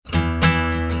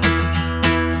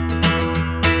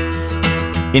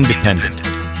Independent,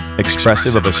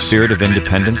 expressive of a spirit of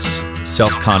independence,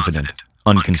 self-confident,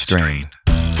 unconstrained.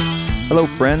 Hello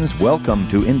friends, welcome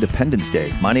to Independence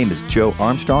Day. My name is Joe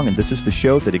Armstrong, and this is the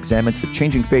show that examines the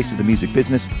changing face of the music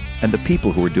business and the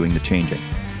people who are doing the changing.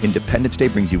 Independence Day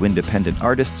brings you independent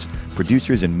artists,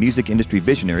 producers, and music industry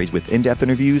visionaries with in-depth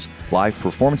interviews, live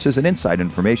performances, and inside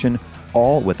information,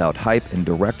 all without hype and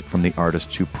direct from the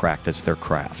artists who practice their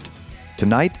craft.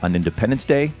 Tonight on Independence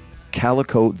Day,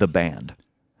 Calico the Band.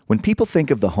 When people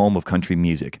think of the home of country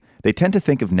music, they tend to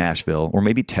think of Nashville, or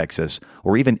maybe Texas,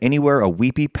 or even anywhere a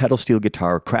weepy pedal steel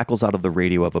guitar crackles out of the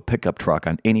radio of a pickup truck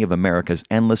on any of America's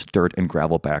endless dirt and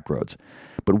gravel backroads.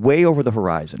 But way over the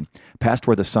horizon, past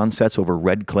where the sun sets over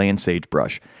red clay and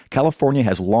sagebrush, California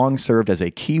has long served as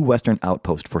a key western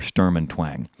outpost for sturm and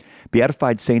twang.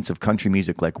 Beatified saints of country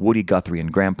music like Guthrie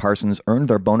and Graham Parsons earned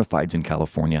their bona fides in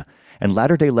California, and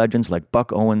latter-day legends like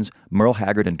Buck Owens, Merle,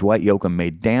 Haggard, and Dwight Yoakam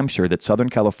made damn sure that Southern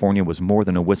California was more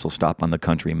than a whistle stop on the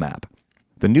country map.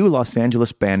 The new Los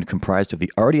Angeles band, comprised of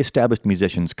the already established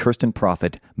musicians Kirsten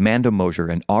Proffit, Manda, Mosher,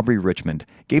 and Aubrey, Richmond,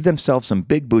 gave themselves some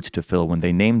big boots to fill when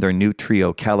they named their new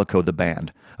trio Calico the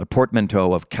Band, a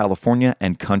portmanteau of California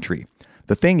and country.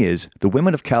 The thing is, the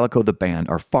women of Calico the Band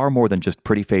are far more than just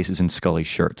pretty faces in Scully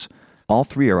shirts. All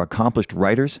three are accomplished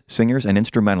writers, singers, and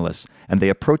instrumentalists, and they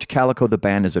approach Calico the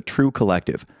Band as a true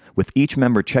collective, with each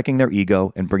member checking their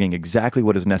ego and bringing exactly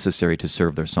what is necessary to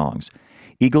serve their songs.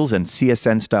 Eagles and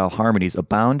CSN-style harmonies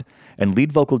abound, and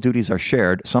lead vocal duties are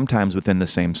shared, sometimes within the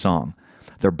same song.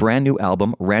 Their brand new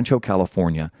album, Rancho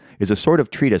California, is a sort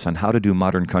of treatise on how to do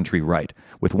modern country right,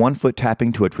 with one foot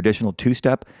tapping to a traditional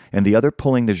two-step and the other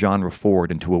pulling the genre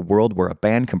forward into a world where a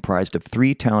band comprised of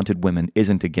three talented women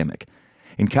isn't a gimmick.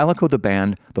 In Calico the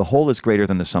Band, the whole is greater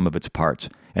than the sum of its parts,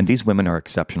 and these women are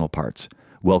exceptional parts.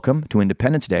 Welcome to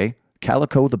Independence Day,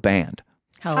 Calico the Band.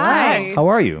 Hello. Hi. How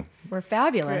are you? We're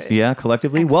fabulous. Yeah,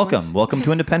 collectively, Excellent. welcome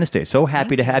to Independence Day. So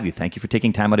happy to have you. Thank you for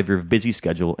taking time out of your busy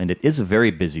schedule, and it is a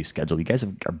very busy schedule. You guys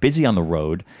are busy on the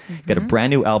road. You got a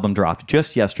brand new album dropped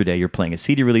just yesterday. You're playing a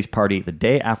CD release party the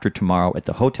day after tomorrow at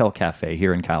the Hotel Cafe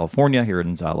here in California, here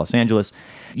in Los Angeles.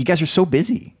 You guys are so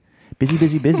busy.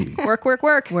 Busy. Work. Work.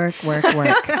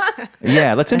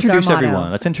 Yeah, let's introduce our motto.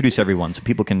 everyone. Let's introduce everyone so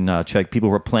people can check. People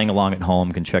who are playing along at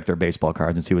home can check their baseball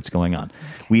cards and see what's going on.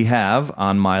 We have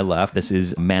on my left, this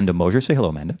is Manda Mosher. Say hello,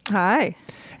 Amanda. Hi.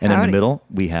 And in the middle,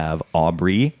 we have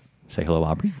Aubrey. Say hello,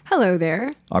 Aubrey. Hello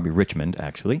there. Aubrey Richmond,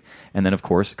 actually. And then, of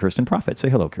course, Kirsten Proffit. Say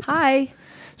hello, Kirsten. Hi.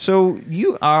 So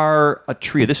you are a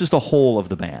trio. This is the whole of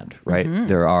the band, right?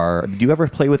 Do you ever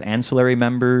play with ancillary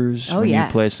members? Oh, when yes.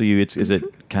 you play? So is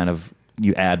it kind of,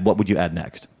 what would you add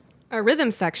next? A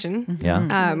rhythm section. Yeah.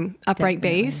 Upright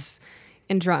Definitely. bass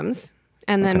and drums.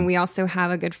 And then Okay. we also have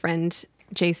a good friend,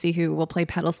 JC, who will play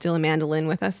pedal steel and mandolin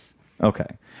with us. Okay.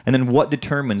 And then what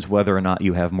determines whether or not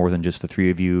you have more than just the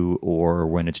three of you, or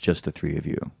when it's just the three of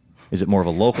you? Is it more of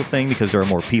a local thing because there are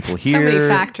more people here? So many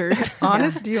factors.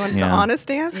 Honest? Do you want the Yeah.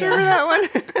 honest answer Yeah. for that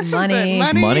one? Money.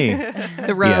 Money.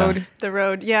 The road. Yeah. The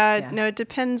road. Yeah. No,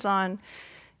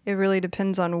 it really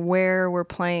depends on where we're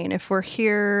playing. If we're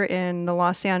here in the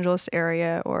Los Angeles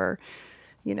area or,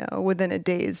 within a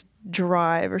day's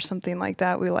drive or something like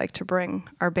that, we like to bring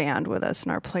our band with us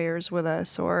and our players with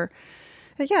us. Or,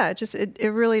 yeah,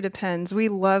 it really depends. We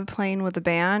love playing with the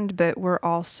band, but we're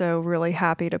also really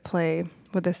happy to play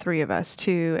with the three of us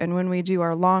too. And when we do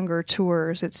our longer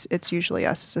tours, it's usually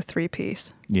us as a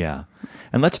three-piece. Yeah.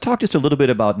 And let's talk just a little bit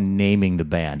about naming the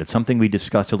band. It's something we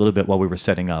discussed a little bit while we were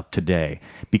setting up today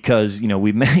because,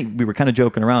 we were kind of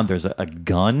joking around. There's a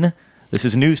gun. This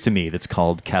is news to me that's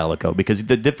called Calico because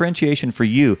the differentiation for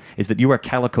you is that you are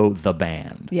Calico the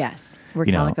Band. Yes. We're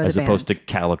Calico as the opposed Band. to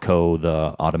Calico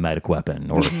the automatic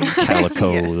weapon or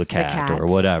Calico Yes. the cat The or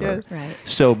cats. whatever. Yes. Right.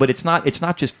 So, but it's not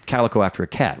just Calico after a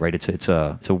cat, right? It's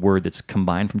a word that's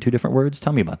combined from two different words.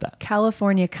 Tell me about that.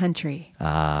 California country.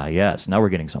 Ah, yes. Now we're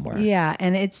getting somewhere. Yeah,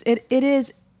 and it's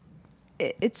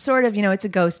sort of, it's a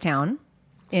ghost town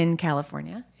in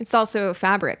California. It's also a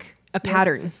fabric, a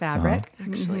pattern. Yes, it's a fabric,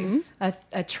 actually.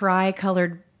 A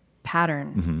tri-colored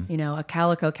pattern. A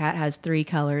calico cat has three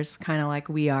colors, kind of like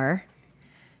we are.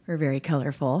 We're very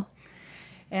colorful.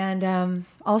 And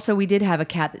also, we did have a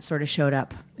cat that sort of showed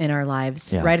up in our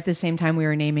lives Yeah. right at the same time we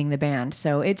were naming the band.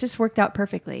 So it just worked out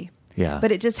perfectly. Yeah.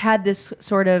 But it just had this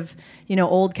sort of,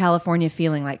 old California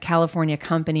feeling, like California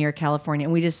Company or California.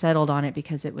 And we just settled on it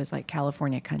because it was like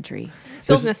California country.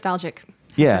 Feels nostalgic.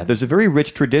 Yeah, there's a very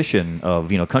rich tradition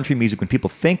of, country music. When people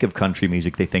think of country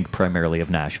music, they think primarily of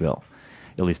Nashville.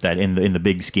 At least that in the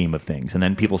big scheme of things. And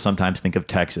then people sometimes think of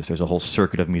Texas. There's a whole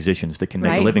circuit of musicians that can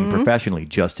make a Right. living professionally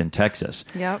just in Texas.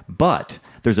 Yep. But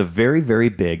there's a very, very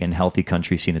big and healthy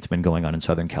country scene that's been going on in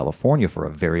Southern California for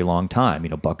a very long time. You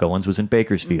know, Buck Owens was in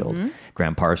Bakersfield.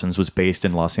 Graham Parsons was based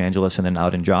in Los Angeles and then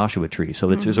out in Joshua Tree. So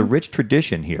there's a rich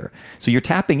tradition here. So you're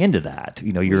tapping into that.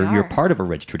 You know, you're part of a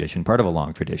rich tradition, part of a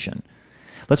long tradition.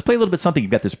 Let's play a little bit something.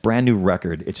 You've got this brand new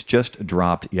record. It's just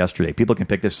dropped yesterday. People can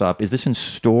pick this up. Is this in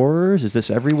stores? Is this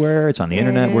everywhere? It's on the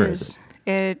internet? Where is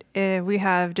it? We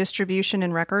have distribution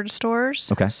in record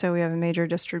stores. Okay. So we have a major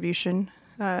distribution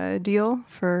deal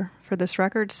for this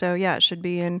record. So yeah, it should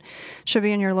be in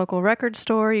your local record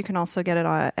store. You can also get it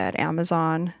at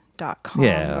Amazon.com.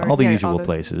 Yeah, all the usual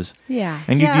places. Yeah.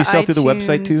 And you sell through the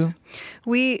website too?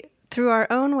 Through our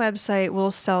own website,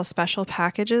 we'll sell special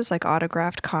packages like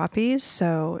autographed copies.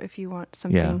 So if you want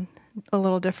something a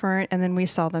little different, and then we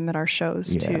sell them at our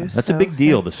shows too. That's a big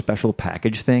deal, the special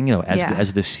package thing. You know,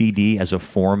 as the CD as a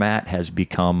format has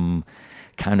become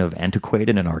kind of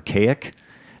antiquated and archaic.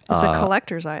 It's a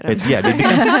collector's item.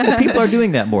 People are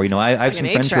doing that more. You know, I have some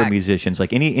friends who are musicians.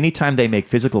 Like anytime they make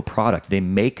physical product, they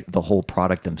make the whole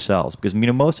product themselves because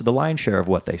most of the lion's share of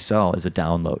what they sell is a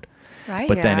download. Right.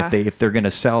 But then if they're going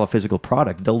to sell a physical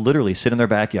product, they'll literally sit in their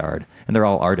backyard, and they're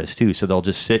all artists too. So they'll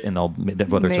just sit and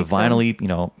whether it's a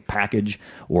vinyl package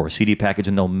or a CD package,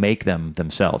 and they'll make them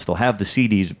themselves. They'll have the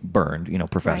CDs burned,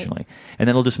 professionally, and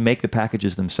then they'll just make the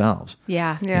packages themselves.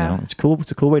 Yeah. It's cool.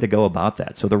 It's a cool way to go about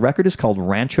that. So the record is called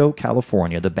Rancho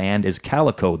California. The band is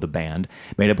Calico, the band,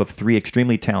 made up of 3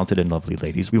 extremely talented and lovely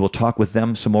ladies. We will talk with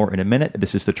them some more in a minute.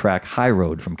 This is the track High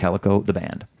Road from Calico, the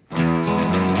band.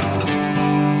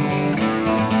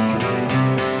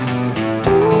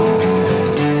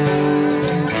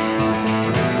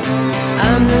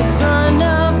 I'm the son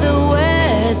of the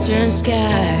western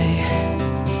sky.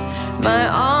 My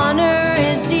honor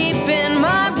is deep in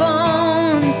my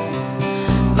bones.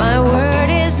 My word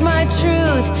is my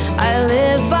truth. I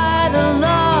live by the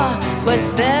law. What's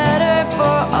better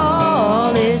for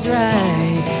all is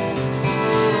right.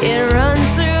 It runs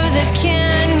through the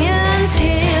canyons,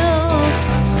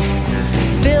 hills,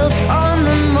 built on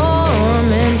the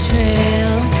Mormon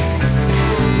trail.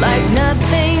 Like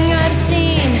nothing I've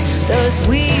seen, those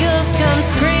wheels come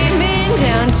screaming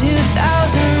down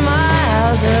 2,000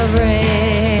 miles of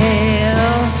rail.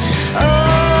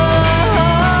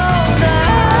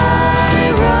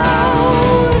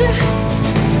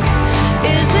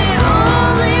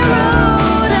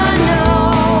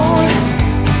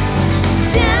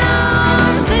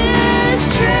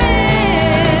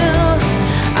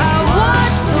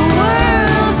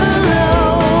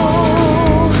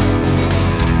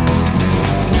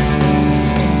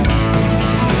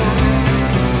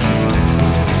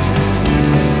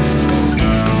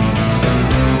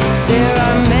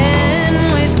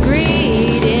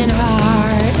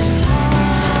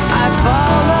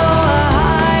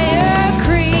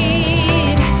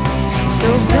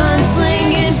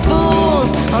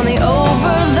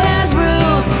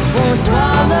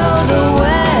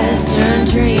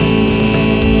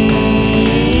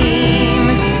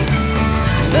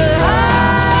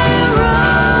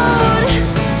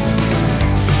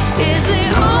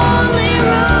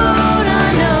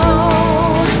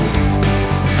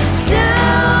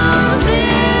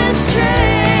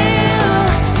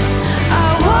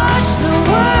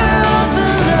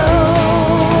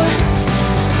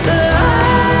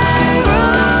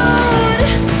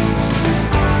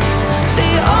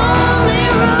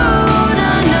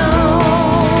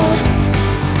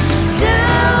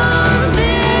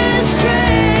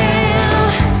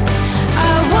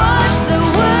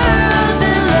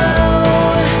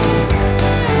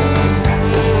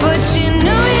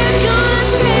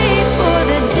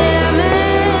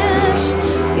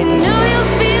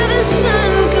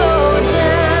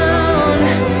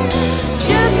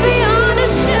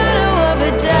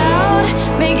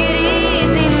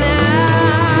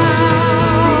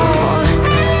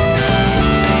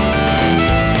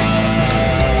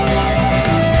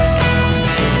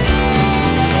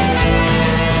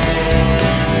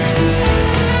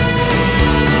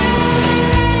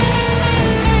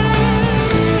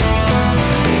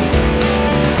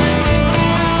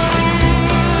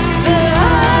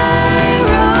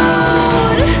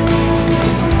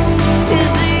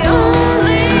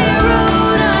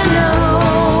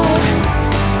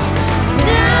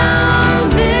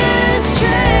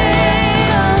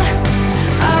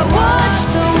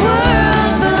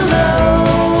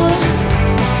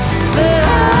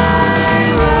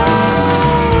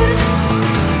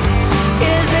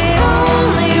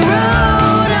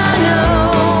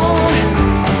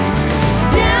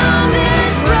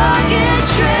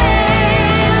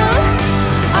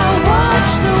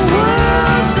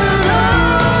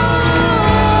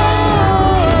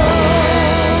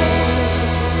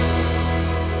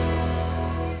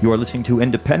 You are listening to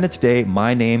Independence Day.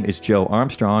 My name is Joe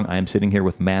Armstrong. I am sitting here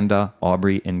with Manda,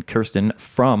 Aubrey, and Kirsten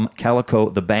from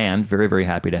Calico, the band. Very, very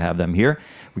happy to have them here.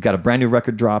 We got a brand new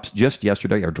record dropped just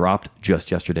yesterday,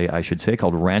 I should say,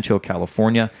 called Rancho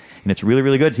California. And it's really,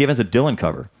 really good. It even has a Dylan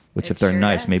cover, which if they're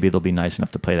nice, maybe they'll be nice enough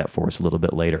to play that for us a little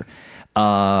bit later.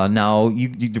 Now,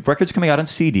 the record's coming out on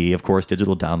CD, of course,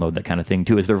 digital download, that kind of thing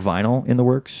too. Is there vinyl in the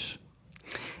works?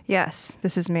 Yes,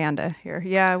 this is Manda here.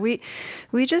 Yeah, we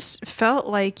just felt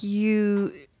like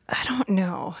I don't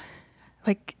know,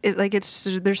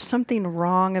 there's something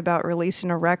wrong about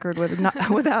releasing a record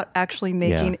without actually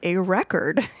making a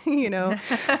record,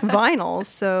 vinyl.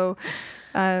 So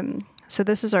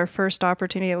this is our first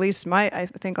opportunity, at least I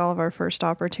think all of our first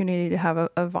opportunity to have a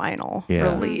vinyl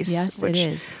release. Yes, which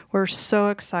it is. We're so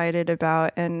excited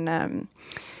about, and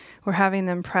we're having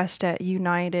them pressed at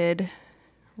United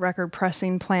record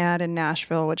pressing plant in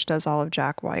Nashville, which does all of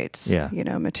Jack White's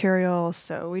material.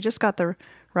 So we just got the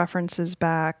references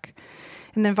back,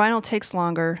 and then vinyl takes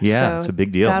longer. Yeah, so it's a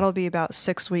big deal. That'll be about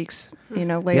 6 weeks,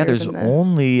 later. Yeah, there's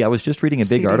I was just reading a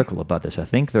big CD. article about this. I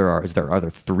think are there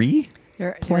 3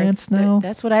 plants now?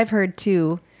 That's what I've heard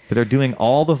too. That are doing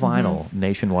all the vinyl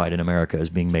nationwide in America is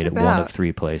being made at one of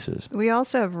 3 places. We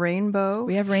also have Rainbow.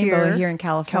 We have Rainbow here in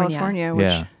California.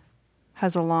 Which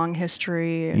has a long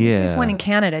history. There's one in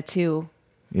Canada too.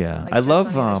 Yeah, Like I just love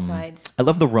on the other side. I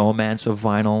love the romance of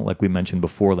vinyl. Like we mentioned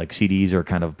before, like CDs are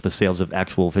kind of, the sales of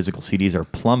actual physical CDs are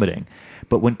plummeting.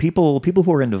 But when people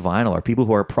who are into vinyl are people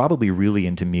who are probably really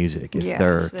into music.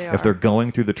 If they're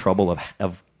going through the trouble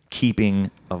of keeping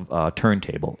a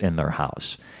turntable in their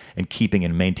house and keeping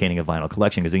and maintaining a vinyl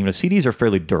collection, because CDs are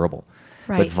fairly durable.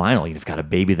 Right. But vinyl, you've got to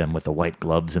baby them with the white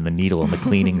gloves and the needle and the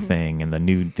cleaning thing and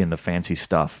the fancy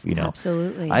stuff.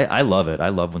 Absolutely. I love it. I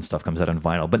love when stuff comes out on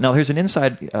vinyl. But now here's an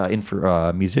inside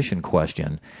musician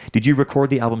question: did you record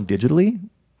the album digitally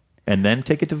and then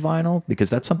take it to vinyl?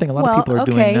 Because that's something a lot of people are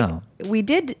doing now. We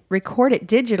did record it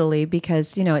digitally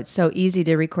because it's so easy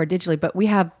to record digitally, but we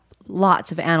have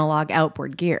lots of analog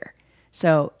outboard gear.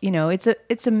 So it's a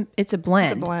blend. It's a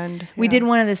blend. We did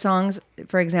one of the songs,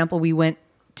 for example. We went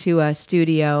to a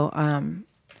studio,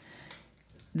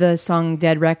 the song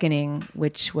Dead Reckoning,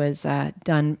 which was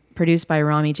produced by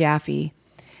Rami Jaffe.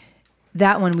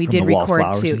 That one we did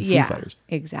record too. Yeah,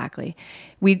 exactly.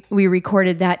 We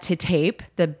recorded that to tape,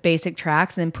 the basic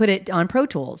tracks, and then put it on Pro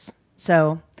Tools.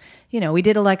 So, we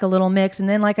did a little mix. And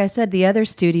then, like I said, the other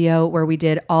studio where we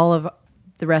did all of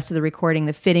the rest of the recording,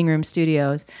 the Fitting Room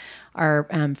Studios, our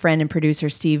friend and producer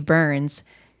Steve Burns,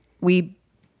 we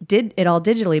did it all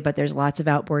digitally, but there's lots of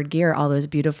outboard gear, all those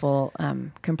beautiful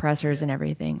compressors and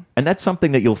everything. And that's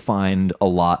something that you'll find a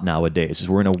lot nowadays, is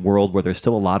we're in a world where there's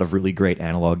still a lot of really great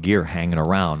analog gear hanging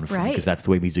around, because that's the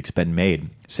way music's been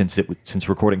made since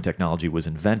recording technology was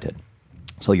invented.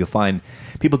 So you'll find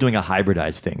people doing a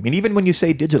hybridized thing. I mean, even when you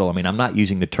say digital, I'm not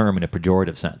using the term in a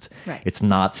pejorative sense. Right. It's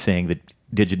not saying that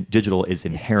digital is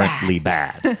inherently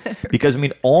bad. Because,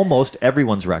 almost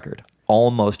everyone's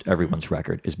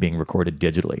record is being recorded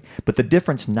digitally. But the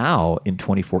difference now in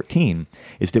 2014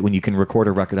 is that when you can record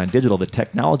a record on digital, the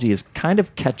technology is kind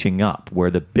of catching up,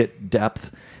 where the bit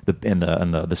depth and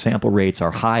the sample rates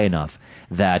are high enough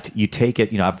that you take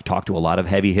it. I've talked to a lot of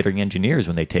heavy hitting engineers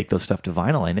when they take those stuff to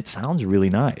vinyl, and it sounds really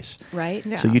nice. Right.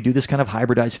 Yeah. So you do this kind of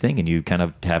hybridized thing, and you kind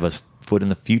of have a foot in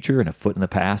the future and a foot in the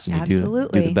past, and you do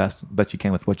the best you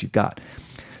can with what you've got.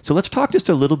 So let's talk just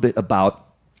a little bit about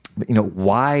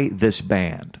why this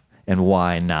band and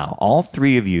why now. All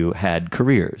 3 of you had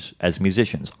careers as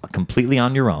musicians, completely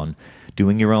on your own,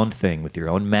 doing your own thing with your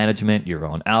own management, your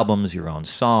own albums, your own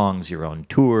songs, your own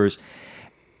tours.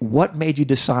 What made you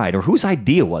decide, or whose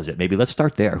idea was it? Maybe let's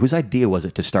start there. Whose idea was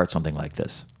it to start something like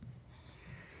this?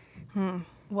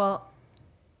 Well,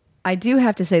 I do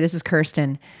have to say, this is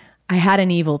Kirsten. I had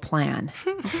an evil plan.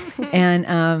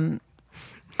 And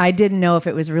I didn't know if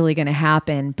it was really going to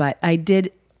happen, but I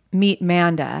did meet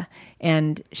Manda,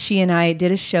 and she and I did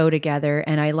a show together,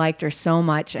 and I liked her so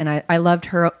much, and I loved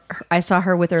her. I saw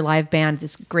her with her live band,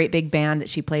 this great big band that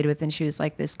she played with, and she was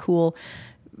like this cool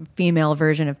female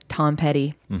version of Tom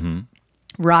Petty,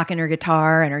 rocking her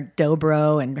guitar and her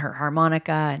dobro and her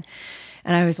harmonica,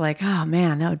 and I was like, oh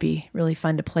man, that would be really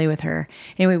fun to play with her.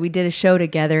 Anyway, we did a show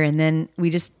together, and then we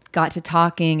just got to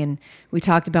talking, and we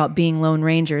talked about being Lone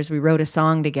Rangers. We wrote a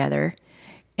song together,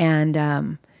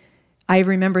 and I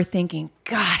remember thinking,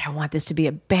 God, I want this to be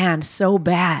a band so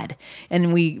bad.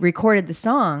 And we recorded the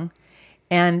song,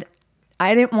 and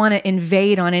I didn't want to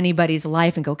invade on anybody's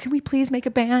life and go, can we please make a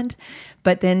band?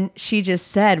 But then she just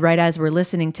said, right as we're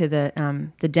listening to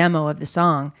the demo of the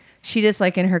song, she just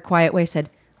in her quiet way said,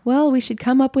 well, we should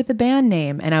come up with a band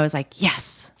name. And I was like,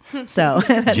 yes. So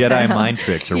that's Jedi mind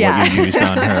tricks are what you used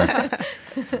on her.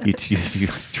 You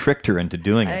tricked her into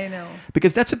doing it. I know.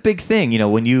 Because that's a big thing,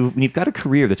 when you've got a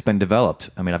career that's been developed.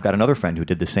 I mean, I've got another friend who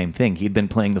did the same thing. He'd been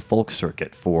playing the folk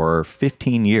circuit for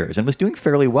 15 years and was doing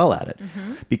fairly well at it.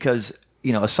 Because,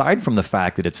 aside from the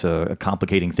fact that it's a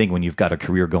complicating thing when you've got a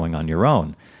career going on your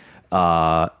own,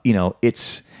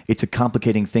 it's a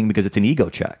complicating thing because it's an ego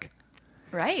check.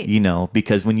 Right.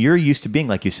 Because when you're used to being,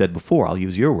 like you said before, I'll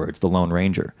use your words, the Lone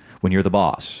Ranger, when you're the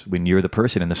boss, when you're the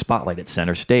person in the spotlight at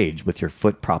center stage with your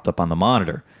foot propped up on the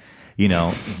monitor, you're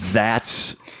the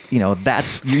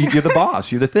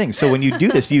boss, you're the thing. So when you do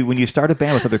this, when you start a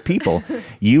band with other people,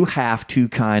 you have to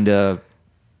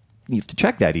you have to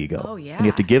check that ego. Oh, yeah. And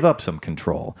you have to give up some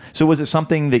control. So was it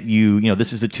something that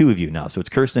this is the two of you now, so it's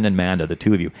Kirsten and Manda, the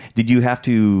two of you.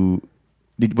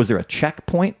 Was there a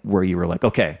checkpoint where you were like,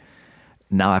 okay,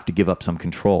 now I have to give up some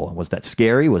control? Was that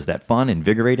scary? Was that fun,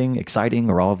 invigorating, exciting,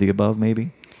 or all of the above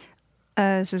maybe?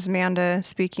 This is Manda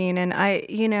speaking. And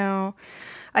it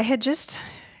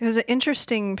was an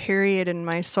interesting period in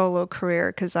my solo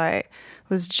career because I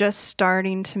was just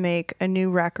starting to make a new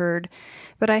record,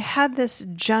 but I had this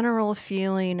general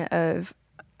feeling of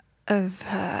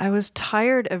I was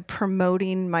tired of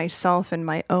promoting myself in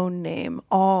my own name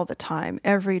all the time,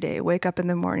 every day. Wake up in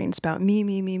the mornings about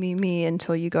me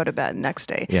until you go to bed next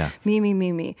day. Yeah.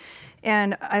 Me.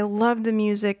 And I loved the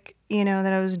music,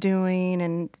 that I was doing,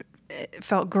 and it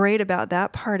felt great about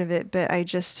that part of it. But I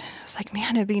was like,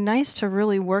 man, it'd be nice to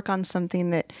really work on something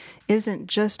that isn't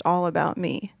just all about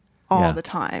me all the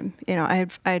time. I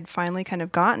had finally kind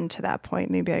of gotten to that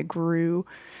point. Maybe I grew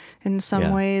in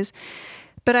some ways.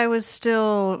 But I was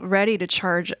still ready to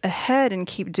charge ahead and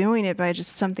keep doing it, but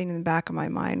something in the back of my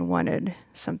mind wanted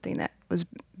something that was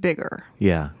bigger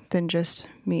than just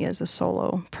me as a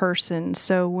solo person.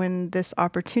 So when this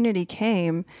opportunity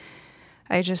came,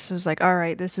 I just was like, all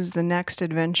right, this is the next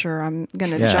adventure. I'm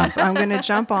going to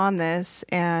jump on this.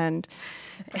 And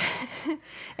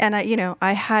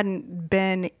I hadn't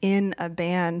been in a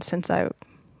band since I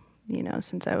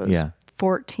was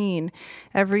 14.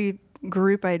 Every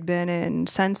group I'd been in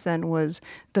since then was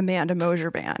the Manda Mosher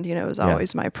band. It was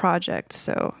always my project.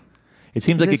 So it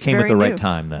seems like it came at the right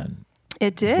time then.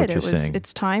 It did.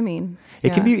 It's timing.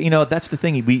 It can be, that's the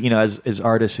thing. We, as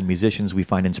artists and musicians, we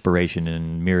find inspiration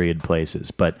in myriad places,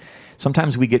 but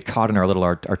sometimes we get caught in our little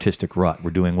artistic rut.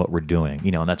 We're doing what we're doing,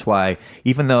 and that's why,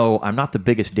 even though I'm not the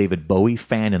biggest David Bowie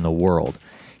fan in the world,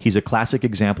 he's a classic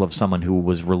example of someone who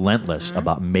was relentless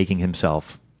about making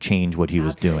himself change what he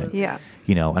was doing. Yeah.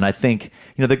 And I think,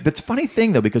 that's a funny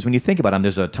thing, though, because when you think about him,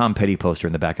 there's a Tom Petty poster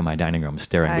in the back of my dining room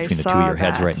staring between the two of your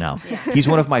heads right now. Yeah. He's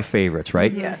one of my favorites,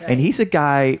 right? Yes. And he's a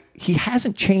guy, he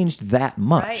hasn't changed that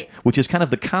much, right, which is kind of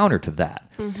the counter to that.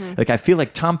 Mm-hmm. Like, I feel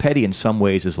like Tom Petty in some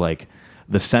ways is like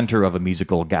the center of a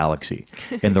musical galaxy,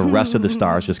 and the rest of the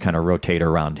stars just kind of rotate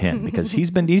around him because he's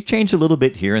changed a little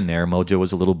bit here and there. Mojo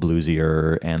was a little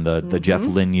bluesier, and the Jeff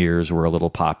Lynne years were a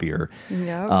little poppier.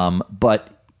 Yep.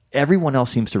 But everyone else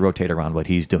seems to rotate around what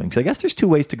he's doing. So I guess there's two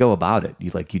ways to go about it.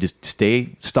 You just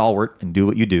stay stalwart and do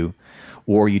what you do,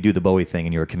 or you do the Bowie thing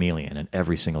and you're a chameleon and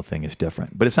every single thing is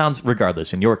different. But it sounds,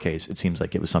 regardless, in your case, it seems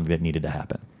like it was something that needed to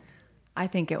happen. I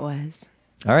think it was.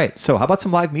 All right. So how about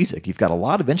some live music? You've got a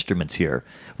lot of instruments here.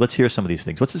 Let's hear some of these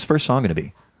things. What's this first song going to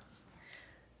be?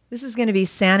 This is going to be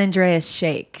San Andreas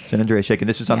Shake. San Andreas Shake. And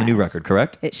this is on the new record,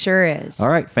 correct? It sure is. All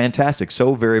right. Fantastic.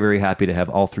 So very, very happy to have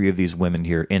all three of these women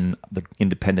here in the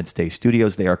Independence Day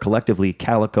studios. They are collectively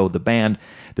Calico, the band.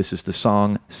 This is the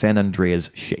song San Andreas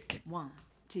Shake. 1,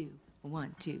 2,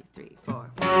 1, 2, 3,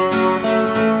 4.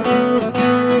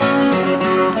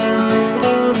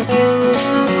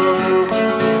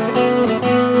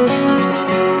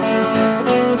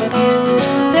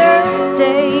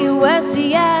 Thursday, West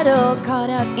Seattle, caught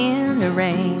up in the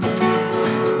rain.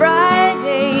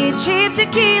 Friday, cheap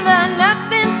tequila,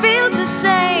 nothing feels the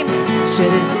same. Should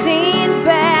have seen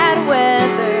bad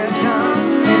weather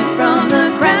coming from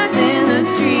the cracks in the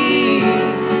street.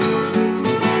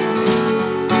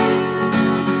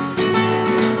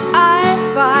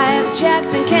 I-5,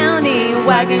 Jackson County,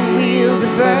 wagon wheels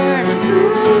that burn.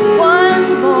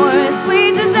 One more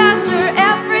sweet disaster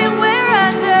everywhere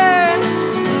I turn.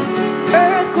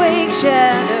 Earthquake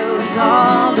shadows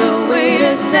all the way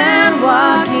to San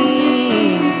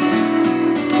Joaquin.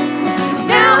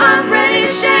 Now I'm ready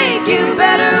to shake, you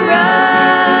better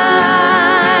run.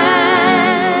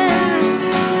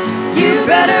 You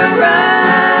better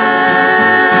run.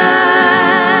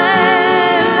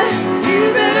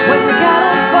 You better when the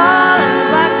cattle fall and the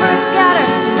blackbirds scatter,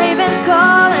 ravens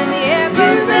call and the air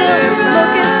goes still.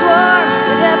 Locusts swarm,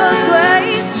 the devil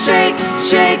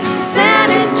shake, San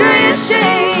Andreas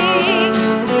shake.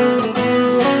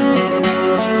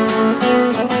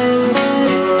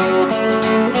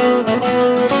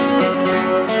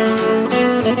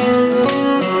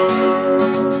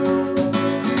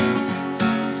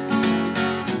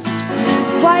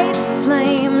 White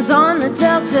flames on the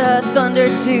delta, thunder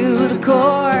to the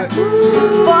core.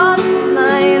 Fault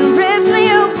line rips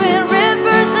me open,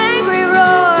 river's angry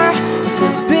roar. It's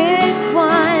a big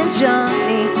one,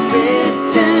 Johnny,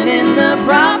 written in the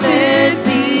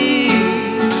prophecy.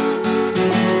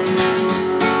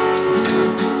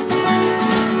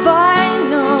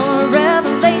 Final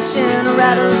revelation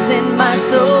rattles in my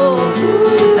soul.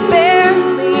 I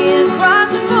barely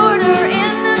cross the border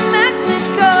into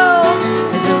Mexico.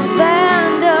 As a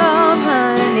land of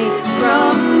honey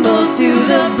crumbles to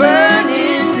the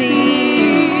burning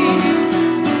sea.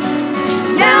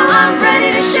 Now I'm ready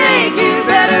to shake, you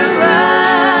better run.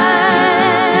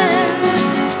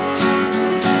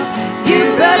 You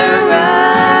better run.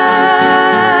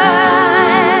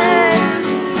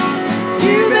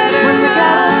 You better when the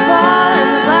cattle fall and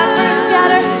the blackbirds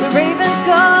scatter, the ravens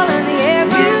call and the air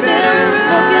grows bitter.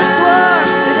 Locusts swarm,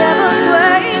 the devil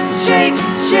sway. Shake,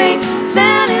 shake,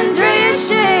 San Andreas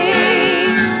shake.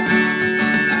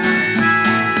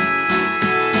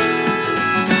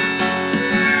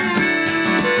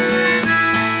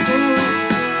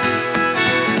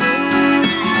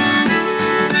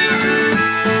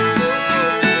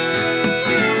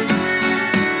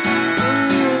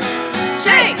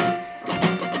 Shake,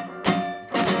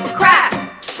 crack,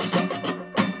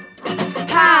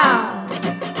 pow,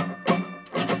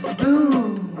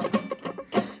 boom,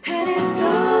 and it's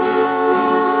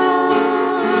gone,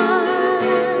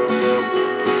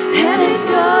 and it's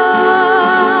gone,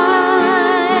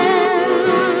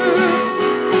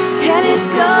 and it's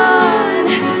gone,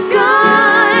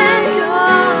 gone,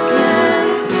 gone,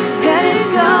 and it's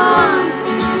gone,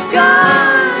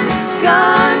 gone,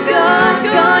 gone, gone,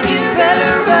 gone. You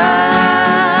better run.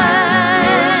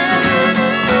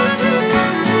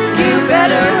 You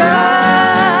better run.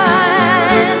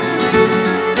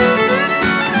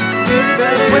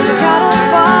 When the cattle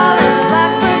fall and the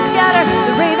blackbirds scatter,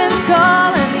 the ravens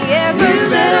call and the air grows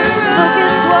bitter.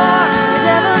 Locusts swarm, the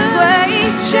devil sway.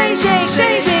 Shake, shake,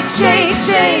 shake, shake, shake,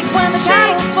 shake. When the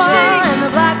cattle fall and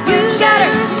the blackbirds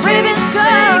scatter, the ravens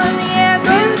call and the air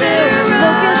grows bitter.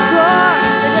 Locusts swarm,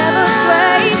 the devil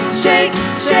sway. Shake,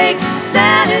 shake,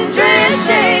 San Andreas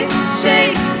shake,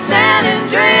 shake, San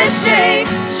Andreas shake,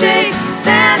 shake,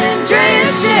 San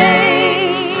Andreas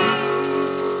shake.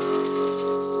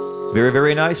 Very,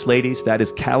 very nice, ladies. That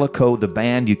is Calico, the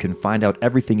band. You can find out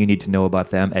everything you need to know about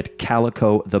them at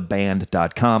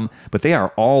calicotheband.com. But they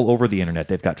are all over the internet.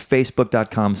 They've got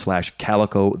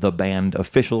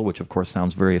facebook.com/calicothebandofficial, which of course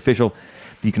sounds very official.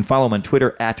 You can follow them on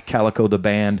Twitter at Calico the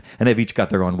Band, and they've each got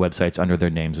their own websites under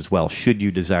their names as well, should you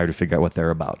desire to figure out what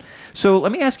they're about. So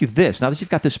let me ask you this. Now that you've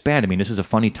got this band, I mean, this is a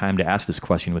funny time to ask this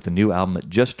question with the new album that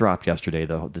just dropped yesterday,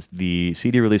 the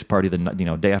CD release party the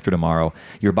day after tomorrow.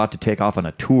 You're about to take off on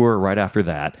a tour right after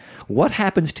that. What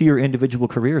happens to your individual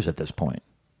careers at this point?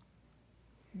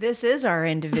 This is our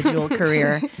individual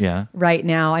career Yeah. right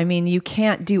now. I mean, you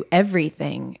can't do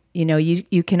everything. You know,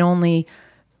 you can only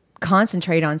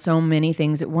concentrate on so many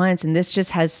things at once, and this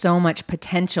just has so much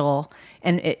potential,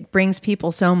 and it brings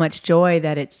people so much joy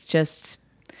that it's just,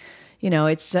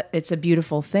 it's a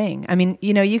beautiful thing. I mean,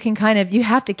 you can you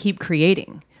have to keep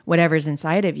creating whatever's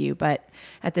inside of you, but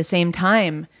at the same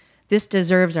time, this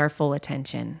deserves our full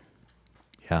attention.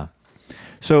 Yeah.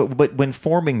 So, but when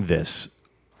forming this,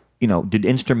 did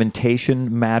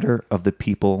instrumentation matter of the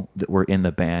people that were in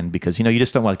the band? Because, you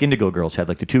just don't like Indigo Girls had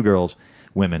like the two girls,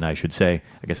 women, I should say.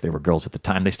 I guess they were girls at the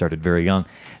time. They started very young.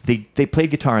 They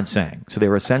played guitar and sang. So they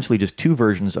were essentially just two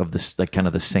versions of this, like kind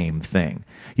of the same thing.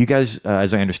 You guys,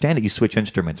 as I understand it, you switch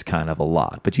instruments kind of a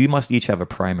lot, but you must each have a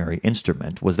primary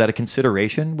instrument. Was that a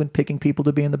consideration when picking people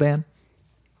to be in the band?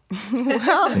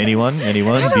 Well, anyone?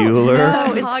 Bueller?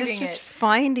 No, it's just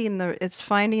finding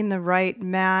the right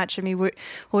match. I mean,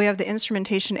 we have the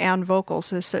instrumentation and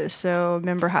vocals, so a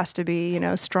member has to be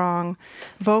strong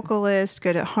vocalist,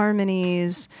 good at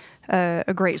harmonies,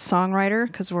 a great songwriter,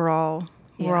 because we're all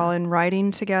in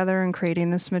writing together and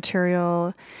creating this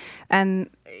material, and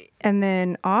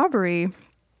then Aubrey,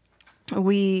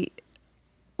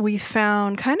 we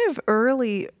found kind of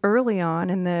early on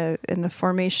in the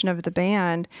formation of the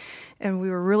band, and we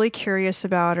were really curious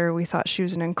about her. We thought she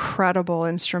was an incredible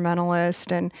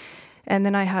instrumentalist, and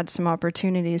then I had some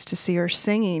opportunities to see her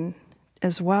singing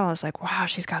as well. I was like, wow,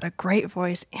 she's got a great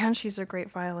voice and she's a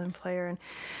great violin player,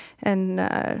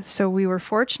 and so we were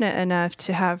fortunate enough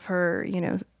to have her,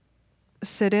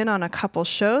 sit in on a couple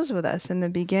shows with us in the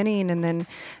beginning, and then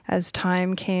as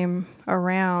time came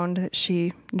around,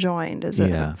 she joined as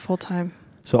a full-time.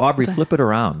 So Aubrey, flip it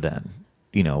around then.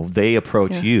 You know, they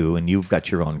approach you, and you've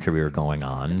got your own career going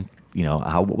on. You know,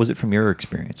 what was it from your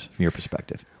experience, from your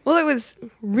perspective? Well, it was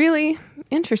really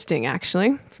interesting,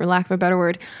 actually, for lack of a better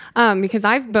word, because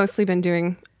I've mostly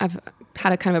been I've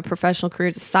had a kind of a professional career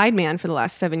as a sideman for the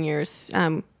last 7 years,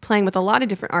 playing with a lot of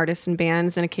different artists and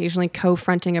bands and occasionally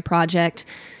co-fronting a project.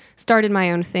 Started my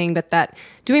own thing, but that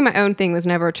doing my own thing was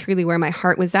never truly where my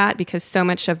heart was at, because so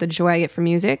much of the joy I get from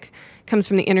music comes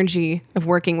from the energy of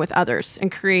working with others and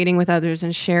creating with others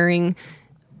and sharing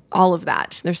all of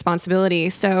that, the responsibility.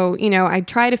 So, you know, I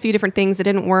tried a few different things that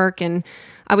didn't work, and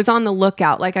I was on the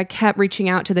lookout. Like, I kept reaching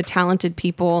out to the talented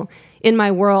people in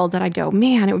my world that I'd go,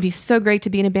 man, it would be so great to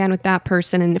be in a band with that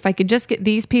person. And if I could just get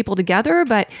these people together,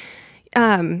 but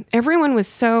everyone was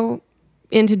so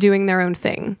into doing their own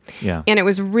thing. Yeah. And it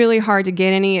was really hard to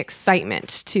get any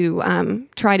excitement to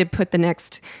try to put the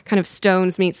next kind of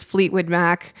Stones meets Fleetwood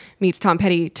Mac meets Tom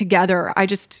Petty together. I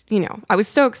just, you know, I was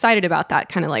so excited about that,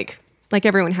 kind of like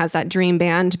everyone has that dream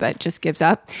band, but just gives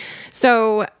up.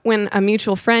 So when a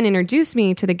mutual friend introduced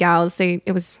me to the gals,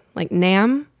 it was like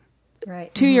NAMM.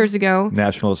 Right. 2 years ago.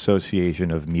 National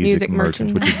Association of Music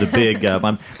Merchants, which is the big.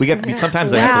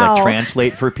 Sometimes I have to like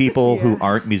translate for people who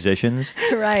aren't musicians,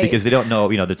 right? Because they don't know.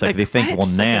 You know, it's like they think, well,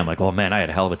 NAMM, like, oh man, I had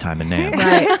a hell of a time in NAMM.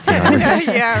 Right.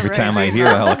 Every time I hear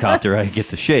a helicopter, I get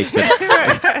the shakes.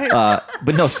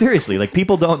 But no, seriously, like,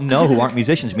 people don't know who aren't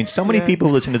musicians. I mean, so many people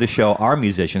who listen to the show are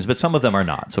musicians, but some of them are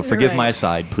not. So forgive my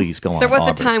aside, please go on. There was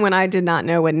Aubrey. a time when I did not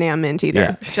know what NAMM meant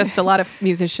either. Yeah. Just a lot of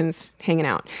musicians hanging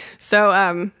out.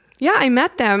 So, yeah, I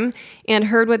met them and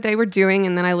heard what they were doing,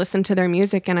 and then I listened to their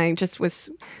music, and I just was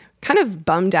kind of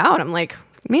bummed out. I'm like,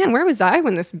 man, where was I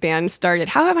when this band started?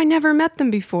 How have I never met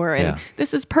them before? And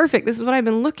this is perfect. This is what I've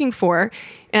been looking for.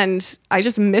 And I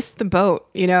just missed the boat,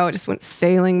 you know, it just went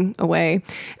sailing away.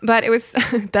 But it was,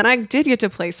 then I did get to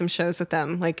play some shows with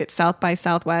them, like at South by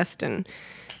Southwest and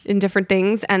in different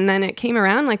things. And then it came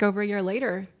around like over a year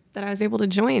later that I was able to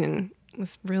join, and it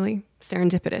was really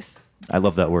serendipitous. I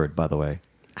love that word, by the way.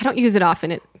 I don't use it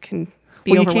often. It can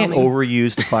be Well, you can't overwhelming.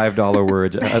 overuse the $5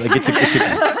 words.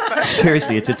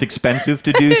 Seriously, it's expensive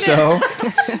to do so.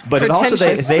 But it also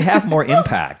they have more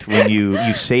impact when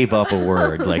you save up a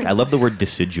word. Like, I love the word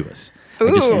deciduous.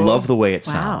 I just love the way it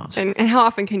sounds. And how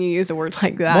often can you use a word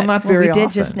like that? Well, not very often. We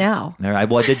did just now. I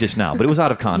did just now, but it was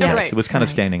out of context. Yeah, right. It was kind of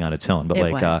standing on its own. But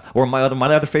It like, was. or my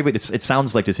other favorite, it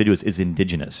sounds like deciduous, is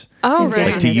indigenous. Oh, right.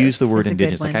 Like, to use the word That's a good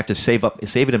indigenous, like, one. I have to save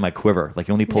it in my quiver. Like,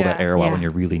 you only pull that air out when you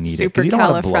really need it, because you don't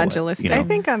want to blow it. You know? I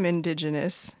think I'm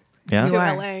indigenous Yeah. To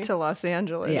LA. to Los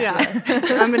Angeles. Yeah.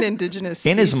 I'm an indigenous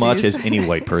In as much species. as any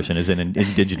white person is an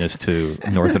indigenous to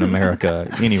Northern America,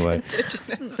 anyway.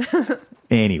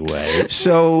 Anyway,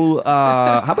 so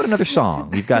how about another song?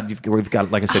 We've got,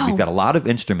 like I said, we've got a lot of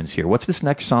instruments here. What's this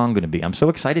next song going to be? I'm so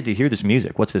excited to hear this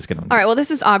music. What's this going to be? All right, well, this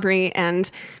is Aubrey,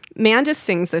 and Manda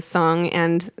sings this song,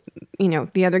 and, you know,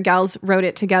 the other gals wrote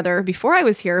it together before I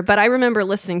was here, but I remember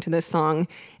listening to this song,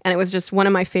 and it was just one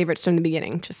of my favorites from the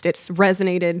beginning. Just, it's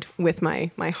resonated with my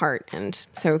heart, and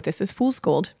so this is Fool's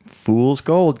Gold. Fool's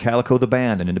Gold, Calico the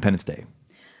Band, and Independence Day.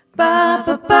 Ba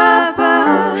ba ba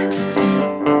ba.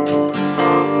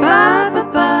 Ba ba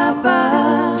ba ba.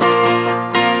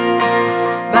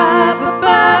 Ba ba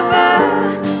ba ba.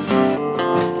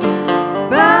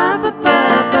 Ba ba ba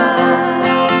ba.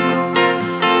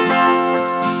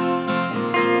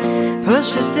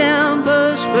 Push it down,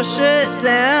 push it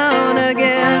down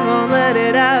again. Won't let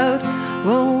it out,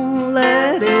 won't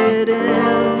let it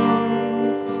in.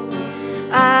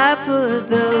 I put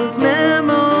those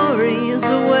memories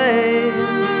away.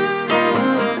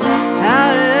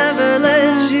 How'd I ever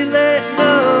let you let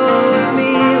go of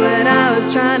me when I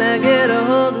was trying to get a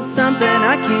hold of something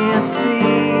I can't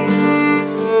see?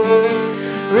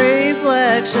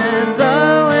 Reflections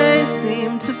always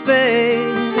seem to fade.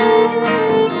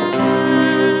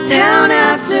 Town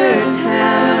after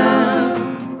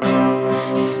town,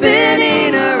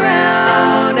 spinning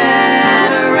around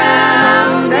and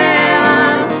around,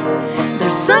 and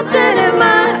there's something in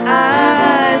my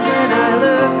eyes when I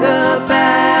look up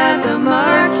at the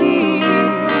marquee.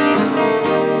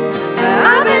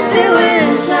 I've been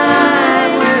doing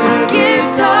time with a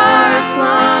guitar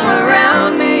slung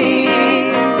around me.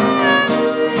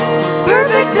 It's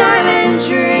perfect diamond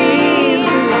dreams,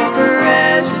 it's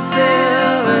precious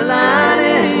silver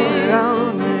linings are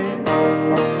only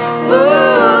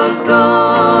fool's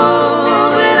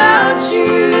gold without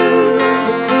you.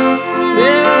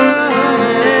 They're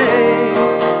only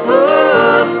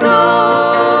fool's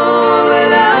gold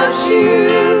without you.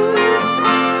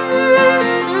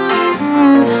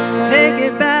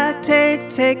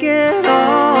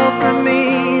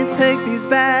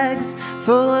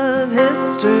 of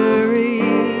history.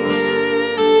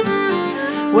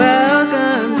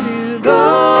 Welcome to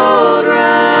Gold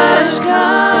Rush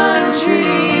Country.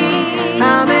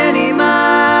 How many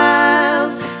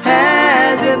miles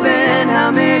has it been?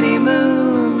 How many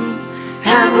moons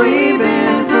have we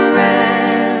been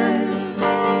friends?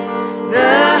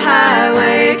 The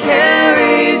highway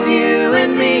carries you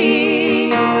and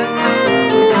me,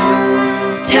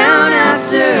 town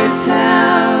after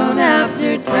town,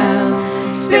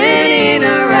 spinning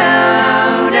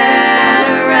around and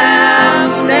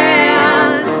around.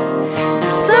 And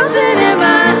there's something in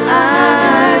my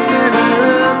eyes when I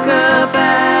look up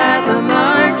at the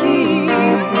marquee.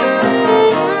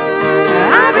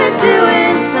 I've been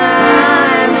doing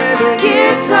time with a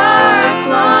guitar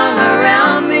slung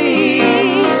around me.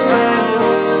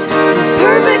 These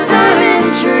perfect diamond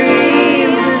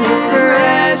dreams, this is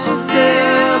precious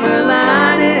silver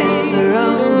linings are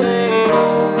only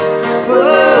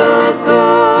fool's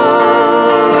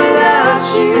gold without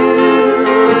you.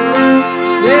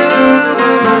 They're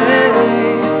only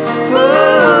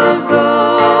fool's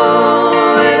gold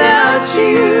without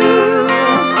you.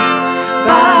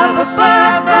 Ba ba ba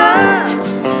ba.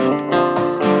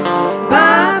 Ba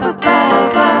ba ba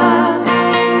ba.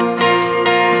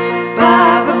 Ba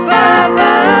ba ba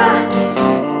ba.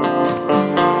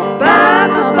 Ba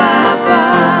ba ba ba.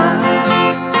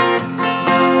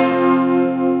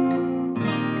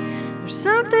 There's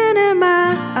something in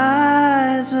my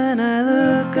eyes when I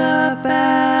look up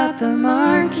at the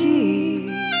marquee.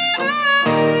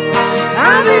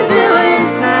 I've been doing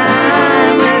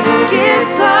time with a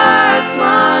guitar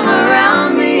slung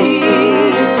around me.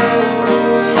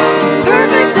 These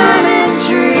perfect diamond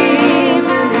dreams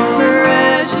and these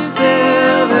precious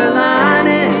silver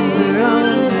linings are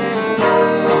only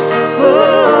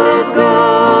fool's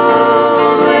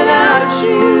gold without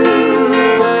you.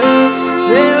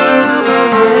 They were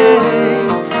only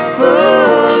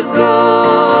fool's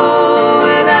gold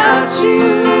without you.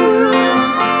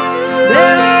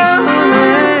 They were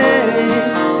only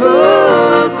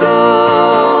fool's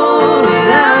gold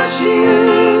without you.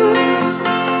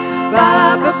 Ba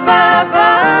ba ba ba.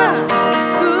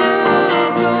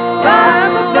 Ba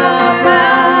ba ba ba.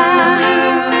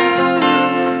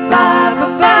 Ba ba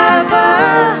ba ba.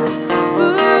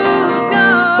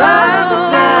 Ba ba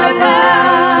ba ba.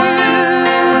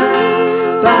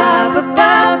 Ba ba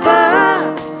ba ba.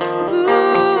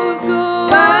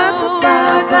 Ba ba ba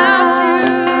ba.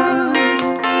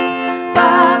 Ba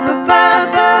ba ba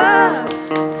ba.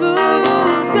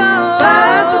 Fool's gold. Ba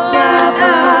ba ba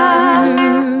ba.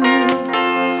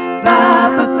 Ba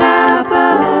ba ba ba.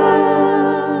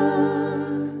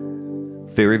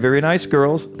 Very, very nice,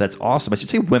 girls. That's awesome. I should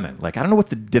say women. Like, I don't know what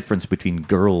the difference between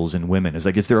girls and women is.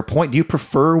 Like, is there a point? Do you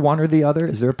prefer one or the other?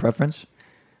 Is there a preference?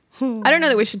 I don't know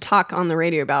that we should talk on the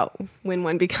radio about when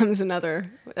one becomes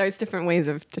another. There's different ways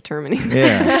of determining that.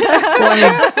 Yeah.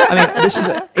 Well, I mean, this is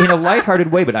in a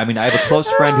lighthearted way, but I mean, I have a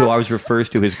close friend who always refers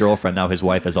to his girlfriend, now his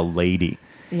wife, as a lady.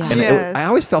 Yeah. And Yes. I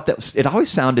always felt that it always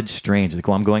sounded strange. Like,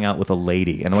 well, I'm going out with a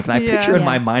lady. And when I picture in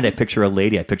my Yes. mind, I picture a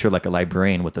lady. I picture like a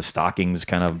librarian with the stockings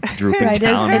kind of drooping Right,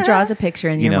 down. it draws a picture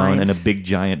in You your know, mind. and a big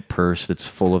giant purse that's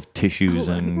full of tissues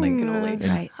and Like an old lady.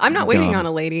 Right. I'm not waiting Gum. on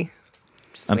a lady.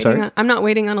 I'm Waiting sorry. on- I'm not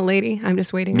waiting on a lady. I'm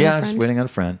just waiting on a Yeah, friend. just waiting on a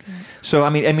friend. So I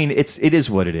mean, it is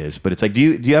what it is. But it's like, do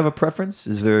you have a preference?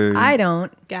 Is there? I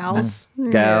don't. Gals.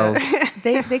 Gals.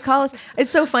 They call us.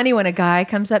 It's so funny when a guy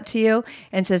comes up to you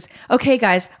and says, "Okay,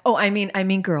 guys." Oh, I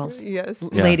mean girls. Yes.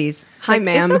 Yeah. Ladies. It's Hi, like,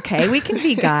 ma'am. It's okay. We can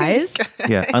be guys.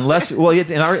 Yeah, unless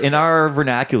it's in our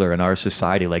vernacular, in our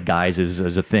society, like guys is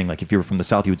a thing. Like if you were from the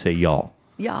South, you would say y'all.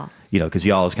 Y'all. You know, because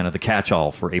y'all is kind of the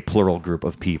catch-all for a plural group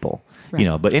of people. Right. You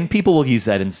know, but people will use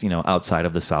that in outside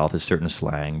of the South as certain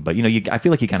slang. But I feel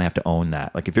like you kind of have to own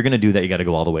that. Like if you're going to do that, you got to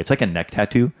go all the way. It's like a neck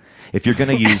tattoo. If you're going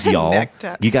to use y'all, Neck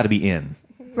tattoo. you got to be in.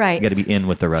 Right. You got to be in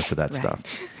with the rest of that Right. stuff.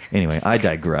 Anyway, I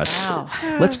digress. Wow.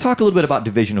 Let's talk a little bit about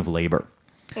division of labor.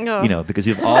 Oh. Because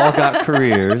you've all got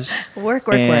careers. Work.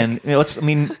 And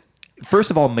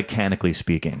first of all, mechanically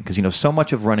speaking, because so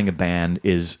much of running a band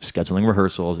is scheduling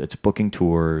rehearsals, it's booking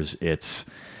tours, it's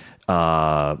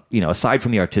aside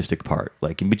from the artistic part,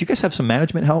 but you guys have some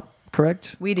management help,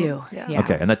 correct? We do. Yeah.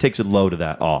 Okay, and that takes a load of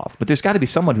that off. But there's got to be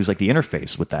someone who's like the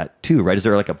interface with that too, right? Is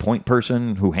there like a point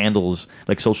person who handles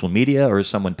like social media, or is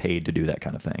someone paid to do that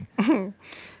kind of thing?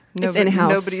 It's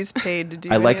in-house. Nobody's paid to do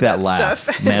I like any of that laugh,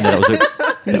 stuff. Manda.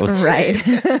 That was Right.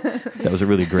 that was a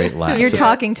really great laugh. You're So-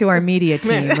 talking to our media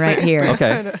team right here.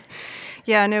 Okay.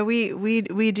 Yeah, no,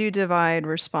 we do divide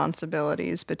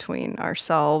responsibilities between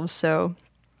ourselves. So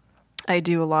I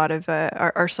do a lot of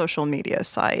our social media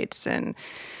sites and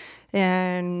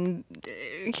and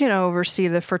oversee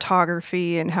the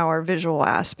photography and how our visual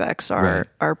aspects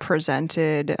are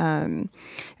presented.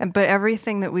 But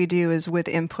everything that we do is with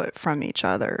input from each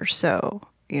other. So,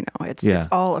 it's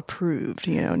all approved.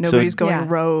 Nobody's going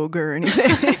rogue or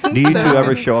anything. Do you two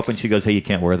ever show up and she goes, "Hey, you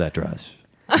can't wear that dress"?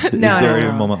 Is there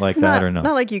a moment like that or no?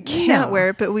 Not like you can't wear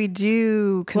it, but we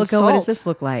do consult. What does this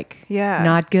look like? Yeah.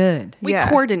 Not good. We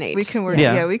coordinate. We can work.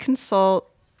 Yeah, we consult,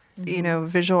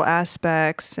 visual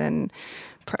aspects and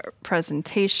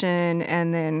presentation.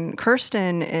 And then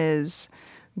Kirsten is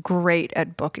great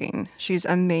at booking. She's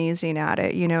amazing at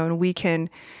it, and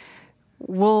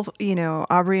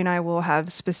Aubrey and I will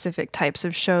have specific types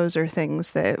of shows or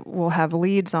things that we'll have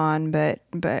leads on, but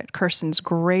Kirsten's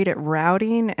great at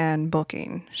routing and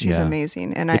booking. She's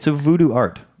amazing. And it's a voodoo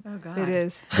art. Oh, God. It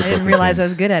is. I didn't realize I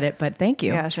was good at it, but thank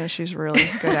you. Yeah, she's really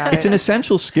good at it. It's an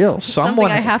essential skill. Something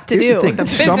I have to here's do. The thing.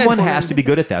 Someone has to be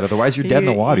good at that. Otherwise, you're dead in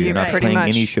the water. You're not playing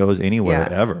any shows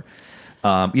anywhere ever.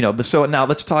 So now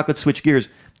let's switch gears.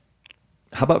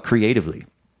 How about creatively?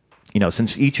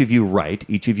 Since each of you write,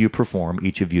 each of you perform,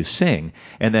 each of you sing,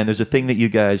 and then there's a thing that you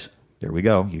guys, there we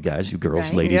go, you guys, you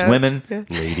girls, ladies, women,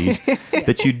 ladies,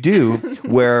 that you do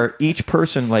where each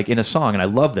person, like in a song, and I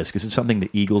love this because it's something the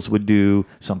Eagles would do,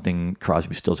 something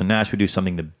Crosby, Stills, and Nash would do,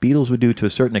 something the Beatles would do to a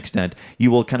certain extent. You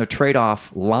will kind of trade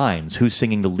off lines, who's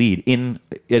singing the lead in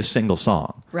a single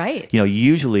song. Right.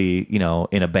 Usually,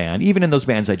 in a band, even in those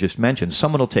bands I just mentioned,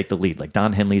 someone will take the lead, like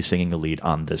Don Henley is singing the lead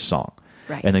on this song.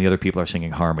 Right. And then the other people are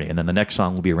singing harmony. And then the next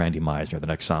song will be Randy Meisner. The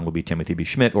next song will be Timothy B.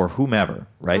 Schmidt or whomever,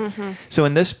 right? Mm-hmm. So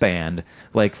in this band,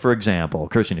 like, for example,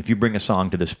 Kirsten, if you bring a song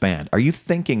to this band, are you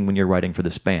thinking when you're writing for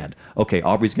this band, okay,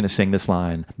 Aubrey's going to sing this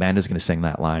line, Manda's going to sing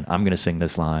that line, I'm going to sing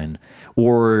this line?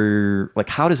 Or, like,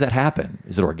 how does that happen?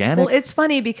 Is it organic? Well, it's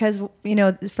funny because,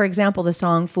 for example, the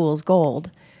song Fool's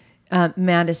Gold,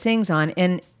 Manda sings on,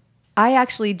 and I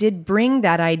actually did bring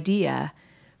that idea,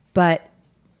 but...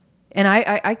 And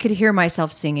I could hear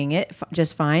myself singing it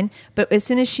just fine. But as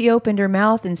soon as she opened her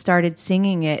mouth and started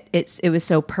singing it, it was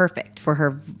so perfect for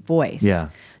her voice. Yeah.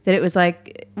 That it was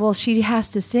like, well, she has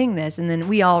to sing this. And then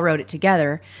we all wrote it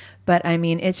together. But I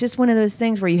mean, it's just one of those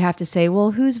things where you have to say,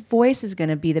 well, whose voice is going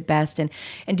to be the best? And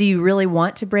do you really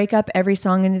want to break up every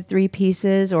song into 3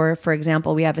 pieces? Or, for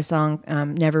example, we have a song,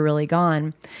 Never Really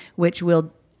Gone, which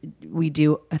we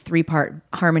do a 3-part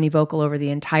harmony vocal over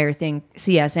the entire thing,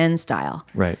 CSN-style.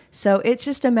 Right. So it's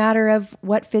just a matter of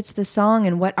what fits the song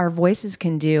and what our voices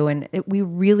can do. And we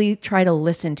really try to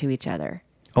listen to each other.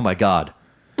 Oh, my God.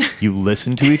 You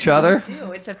listen to each other? We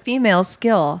do. It's a female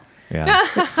skill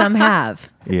that some have.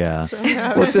 Yeah.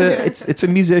 Well, it's a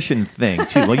musician thing,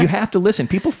 too. Well, you have to listen.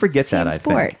 People forget that, I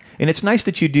think. And it's nice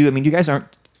that you do. I mean, you guys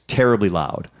aren't terribly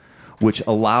loud, which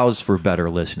allows for better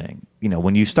listening.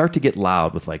 When you start to get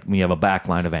loud with, like, when you have a back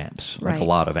line of amps, like a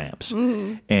lot of amps,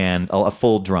 and a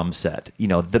full drum set,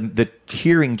 the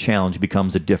hearing challenge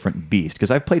becomes a different beast. Because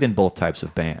I've played in both types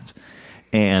of bands.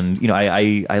 And,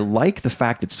 I like the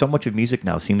fact that so much of music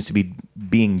now seems to be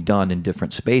being done in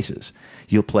different spaces.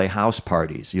 You'll play house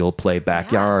parties. You'll play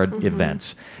backyard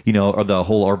events. Or the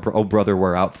whole "Oh Brother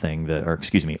Where Out" thing,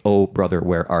 "Oh Brother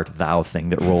Where Art Thou" thing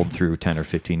that rolled through 10 or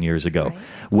 15 years ago,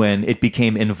 when it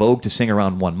became in vogue to sing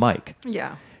around one mic.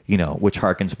 Yeah. Which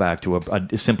harkens back to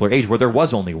a simpler age where there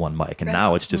was only one mic, and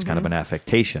now it's just kind of an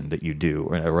affectation that you do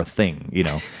or a thing.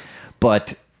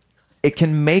 But it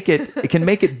can make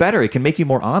it better. It can make you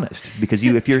more honest because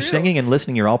if you're singing and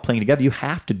listening, you're all playing together. You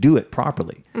have to do it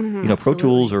properly. Pro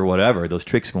Tools or whatever, those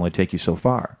tricks can only take you so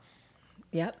far.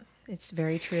 Yep, it's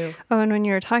very true. Oh, and when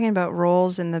you were talking about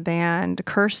roles in the band,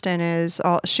 Kirsten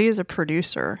she is a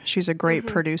producer. She's a great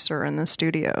producer in the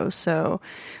studio. So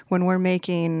when we're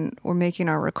making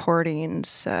our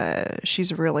recordings,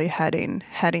 she's really heading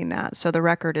that. So the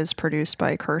record is produced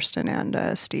by Kirsten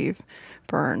and Steve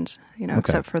Burns,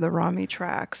 except for the Rami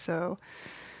track. So,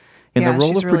 and the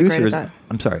role of really producer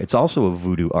it's also a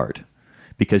voodoo art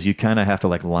because you kind of have to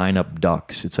like line up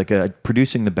ducks. It's like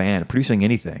producing the band, producing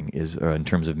anything is in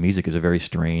terms of music is a very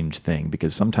strange thing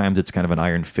because sometimes it's kind of an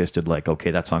iron-fisted like,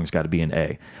 okay, that song's got to be in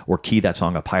A, or key that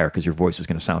song up higher because your voice is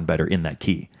going to sound better in that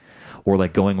key. Or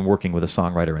like going and working with a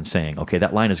songwriter and saying, okay,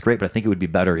 that line is great, but I think it would be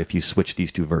better if you switch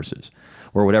these 2 verses.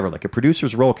 Or whatever. Like a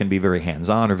producer's role can be very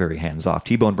hands-on or very hands-off.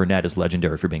 T-Bone Burnett is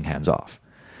legendary for being hands-off.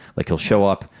 Like he'll show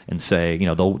up and say,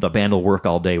 the band will work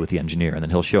all day with the engineer, and then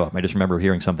he'll show up. I just remember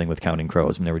hearing something with Counting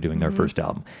Crows when they were doing their first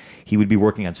album. He would be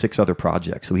working on 6 other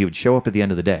projects, so he would show up at the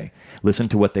end of the day, listen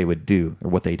to what they would do or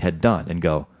what they had done, and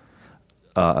go,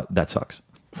 that sucks.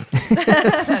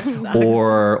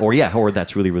 or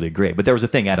that's really, really great. But there was a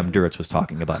thing Adam Duritz was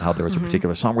talking about, how there was a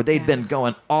particular song where they'd been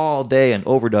going all day and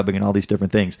overdubbing and all these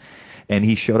different things. And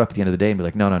he showed up at the end of the day and be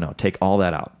like, no, take all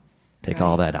that out. Take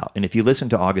all that out. And if you listen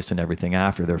to August and Everything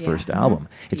After, their first album,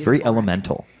 it's very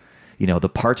elemental. You know, the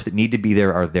parts that need to be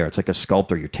there are there. It's like a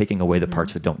sculptor. You're taking away the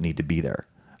parts that don't need to be there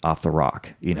off the rock,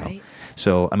 you know. Right.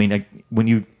 So, I mean, when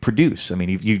you produce, I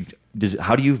mean,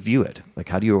 how do you view it? Like,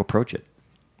 how do you approach it?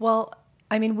 Well,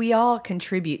 I mean, we all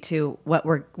contribute to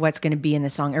what's going to be in the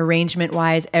song. Arrangement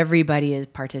wise, everybody is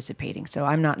participating. So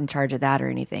I'm not in charge of that or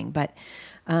anything. But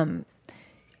the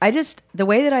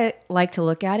way that I like to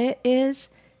look at it is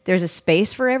there's a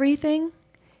space for everything.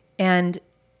 And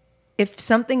if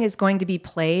something is going to be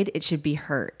played, it should be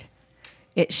heard.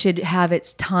 It should have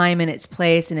its time and its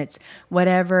place, and its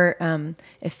whatever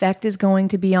effect is going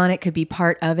to be on it could be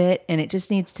part of it, and it just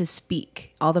needs to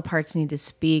speak. All the parts need to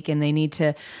speak, and we need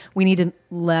to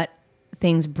let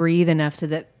things breathe enough so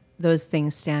that those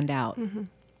things stand out. Mm-hmm.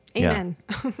 Amen.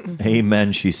 Yeah.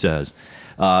 Amen, she says.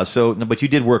 But you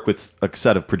did work with a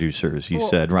set of producers. You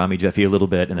said Rami, Jeffy a little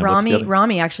bit, and then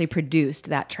Rami actually produced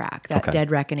that track, that Dead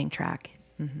Reckoning track.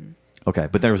 Mm-hmm. Okay,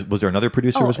 but was there another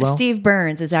producer as well? Steve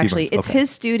Burns is actually, it's his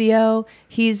studio.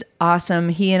 He's awesome.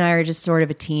 He and I are just sort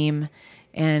of a team,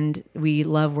 and we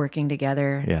love working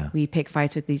together. Yeah. We pick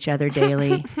fights with each other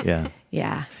daily. Yeah.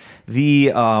 Yeah.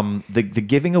 The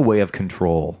giving away of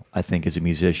control, I think, as a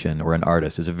musician or an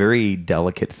artist is a very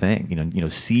delicate thing. You know,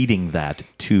 ceding that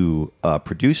to a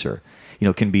producer,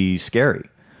 can be scary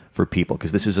for people,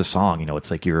 because this is a song,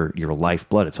 it's like your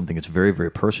lifeblood. It's something that's very,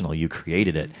 very personal. You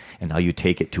created it, and now you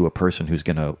take it to a person who's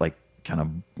going to kind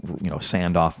of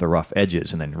sand off the rough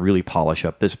edges and then really polish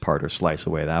up this part or slice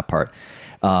away that part.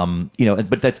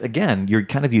 But that's, again, you're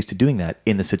kind of used to doing that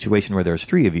in the situation where there's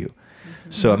three of you.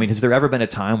 Mm-hmm. So, I mean, has there ever been a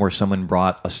time where someone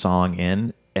brought a song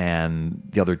in and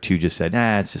the other two just said,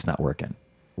 nah, it's just not working?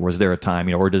 Or was there a time,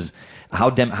 or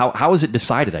how is it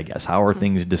decided, I guess? How are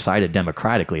things decided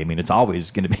democratically? I mean, it's always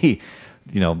going to be,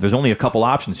 there's only a couple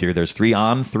options here. There's 3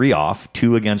 on, 3 off,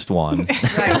 2 against 1, or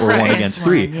 1 against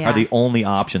 3 are the only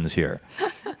options here.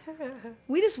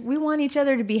 We want each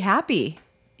other to be happy,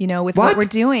 with what we're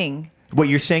doing. What,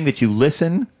 you're saying that you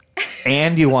listen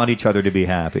and you want each other to be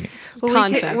happy?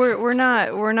 Well, we're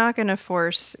not going to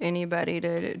force anybody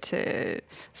to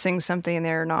sing something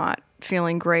they're not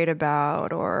feeling great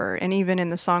about, and even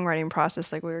in the songwriting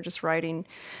process, like we were just writing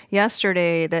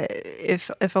yesterday, that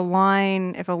if a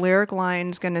lyric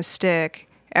line's going to stick,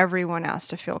 everyone has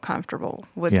to feel comfortable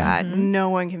with that. Mm-hmm.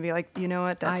 No one can be like, you know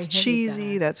what, that's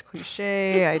cheesy, that's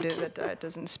cliche, that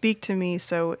doesn't speak to me.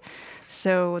 So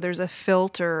there's a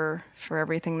filter for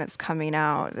everything that's coming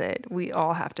out that we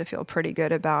all have to feel pretty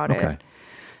good about it.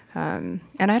 And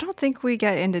I don't think we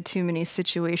get into too many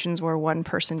situations where one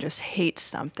person just hates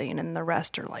something and the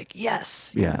rest are like,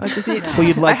 yes. Yeah. Well,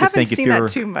 you'd like I to think haven't seen that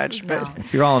too much, but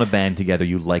if you're all in a band together,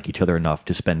 you like each other enough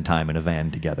to spend time in a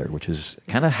van together, which is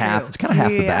kind of half. It's kind of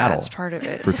half the battle. That's part of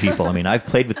it for people. I mean, I've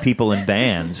played with people in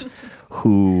bands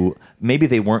who maybe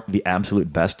they weren't the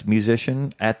absolute best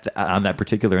musician on that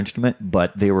particular instrument,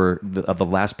 but they were the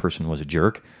last person was a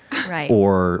jerk. Right.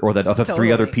 Or that other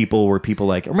 3 other people were people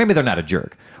like, or maybe they're not a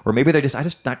jerk, or maybe they're just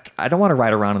I don't want to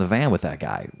ride around in the van with that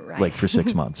guy like for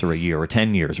 6 months or a year or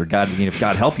 10 years, or if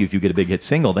God help you if you get a big hit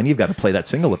single, then you've got to play that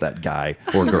single with that guy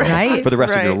or girl for the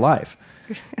rest of your life.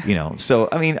 So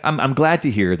I mean, I'm glad to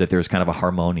hear that there's kind of a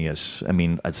harmonious, I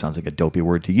mean, it sounds like a dopey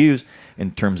word to use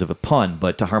in terms of a pun,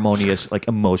 but to harmonious, like,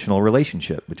 emotional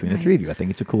relationship between the three of you. I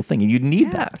think it's a cool thing, and you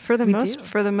need that. For the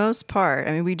most part.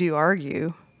 I mean, we do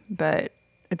argue, but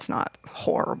it's not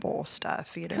horrible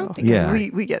stuff, I don't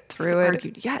think we get through it.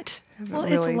 Argued yet. Well,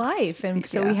 it's life, and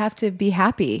so we have to be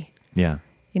happy. Yeah.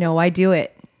 Why do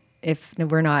it if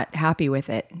we're not happy with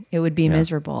it? It would be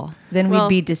miserable. Then we'd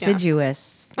be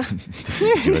deciduous.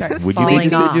 Deciduous. Would you be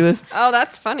deciduous? Oh,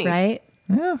 that's funny. Right?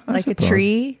 Yeah, like a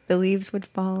tree, the leaves would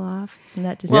fall off. Isn't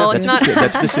that deciduous? Well, it's not.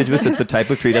 That's deciduous. That's the type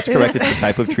of tree. That's correct. It's the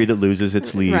type of tree that loses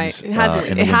its leaves. Right. It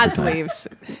has leaves.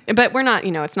 But we're not,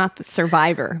 it's not the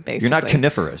survivor, basically. You're not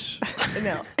coniferous.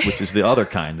 No. Which is the other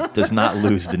kind that does not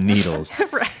lose the needles.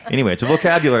 Right. Anyway, it's a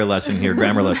vocabulary lesson here,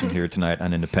 grammar lesson here tonight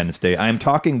on Independence Day. I am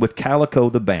talking with Calico,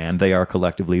 the band. They are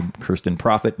collectively Kirsten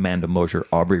Proffit, Manda, Mosher,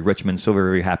 Aubrey, Richmond. So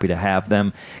very happy to have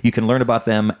them. You can learn about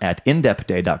them at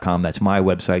indepthday.com. That's my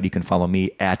website. You can follow me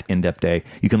at indepthday.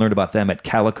 You can learn about them at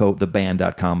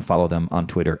calicotheband.com. Follow them on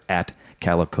Twitter at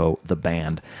Calico the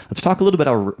Band. Let's talk a little bit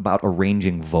about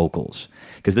arranging vocals,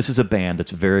 because this is a band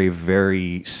that's very,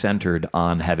 very centered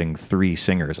on having 3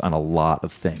 singers on a lot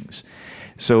of things.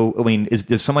 So, I mean,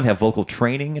 does someone have vocal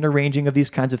training in arranging of these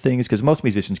kinds of things? Because most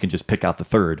musicians can just pick out the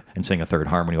third and sing a third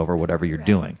harmony over whatever you're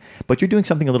doing. But you're doing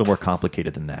something a little more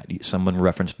complicated than that. Someone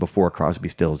referenced before Crosby,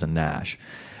 Stills, and Nash.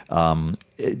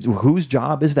 Whose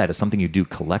job is that? Is something you do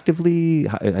collectively?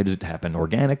 Does it happen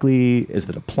organically? Is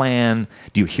it a plan?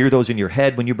 Do you hear those in your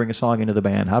head when you bring a song into the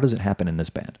band? How does it happen in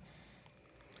this band?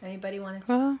 Anybody want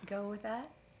to go with that?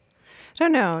 I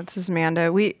don't know. This is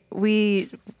Manda.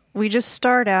 We just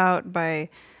start out by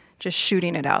just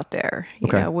shooting it out there.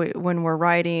 You know, when we're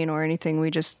writing or anything,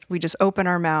 we just open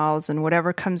our mouths, and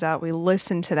whatever comes out, we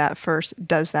listen to that first.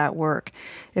 Does that work?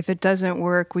 If it doesn't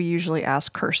work, we usually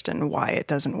ask Kirsten why it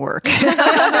doesn't work.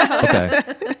 Okay.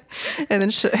 And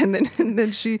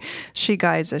then she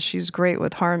guides us. She's great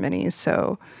with harmonies,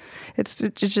 so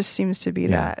it just seems to be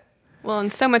that. Well,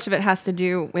 and so much of it has to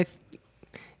do with,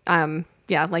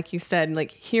 like you said,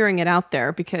 like hearing it out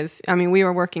there, because, I mean, we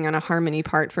were working on a harmony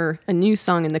part for a new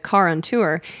song in the car on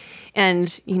tour,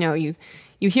 and, you know, you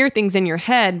hear things in your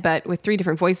head, but with 3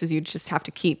 different voices, you just have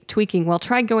to keep tweaking. Well,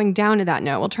 try going down to that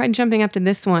note. Well, try jumping up to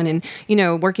this one, and, you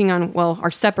know, working on,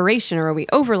 our separation, or are we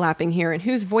overlapping here, and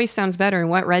whose voice sounds better, and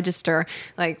what register.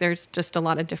 Like, there's just a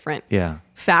lot of different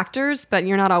factors, but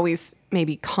you're not always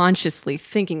maybe consciously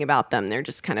thinking about them. They're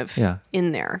just kind of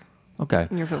in there. Okay.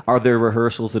 Are there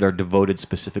rehearsals that are devoted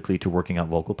specifically to working out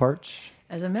vocal parts?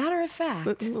 As a matter of fact,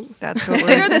 that's what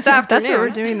we're this afternoon. That's what we're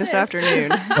doing this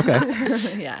afternoon.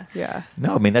 Okay. Yeah.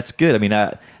 No, I mean, that's good. I mean,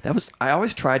 I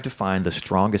always tried to find the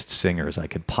strongest singers I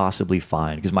could possibly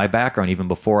find, because my background, even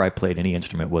before I played any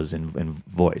instrument, was in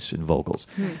voice, in vocals.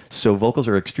 So vocals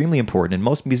are extremely important, and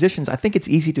most musicians, I think it's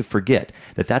easy to forget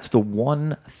that that's the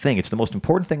one thing. It's the most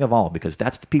important thing of all, because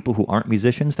that's the people who aren't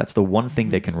musicians. That's the one thing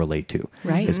they can relate to.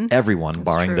 Right. Because everyone,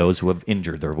 barring those who have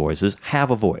injured their voices,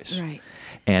 have a voice. Right.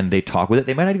 And they talk with it.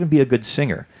 They might not even be a good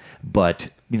singer, but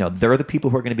you know, they're the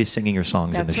people who are going to be singing your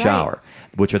songs in the shower,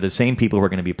 which are the same people who are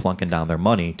going to be plunking down their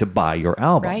money to buy your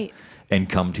album and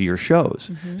come to your shows.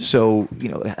 So, you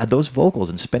know, those vocals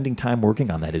and spending time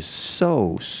working on that is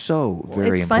so very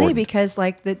important. It's funny because,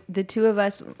 like, the two of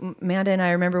us, Manda and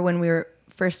I, remember when we were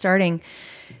first starting,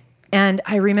 and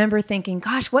I remember thinking,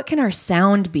 gosh, what can our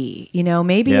sound be? You know,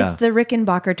 maybe it's the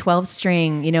Rickenbacker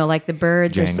 12-string, you know, like the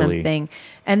Birds or something.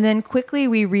 And then quickly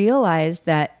we realized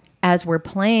that as we're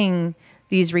playing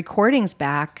these recordings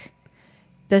back,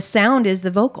 the sound is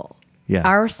the vocal. Yeah.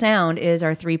 Our sound is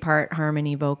our 3-part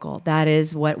harmony vocal. That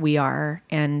is what we are.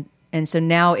 And so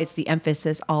now it's the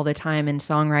emphasis all the time in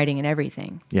songwriting and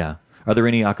everything. Yeah. Are there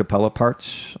any a cappella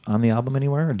parts on the album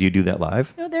anywhere? Or do you do that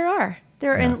live? No, there are.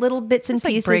 They're in little bits and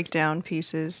pieces. Like breakdown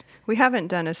pieces. We haven't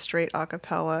done a straight a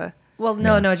cappella. Well,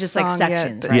 no, just like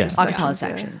sections, right? Yes. A cappella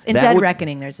sections. In Dead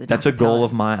Reckoning, there's a That's a goal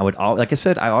of mine. Like I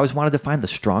said, I always wanted to find the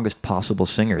strongest possible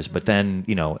singers, but then,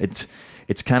 you know, it's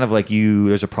kind of like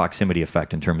there's a proximity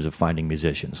effect in terms of finding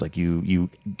musicians. Like you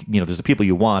know, there's the people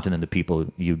you want and then the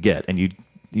people you get, and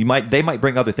they might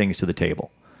bring other things to the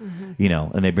table. You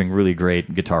know, and they bring really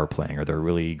great guitar playing, or they're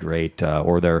really great,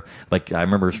 or they're like, I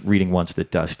remember reading once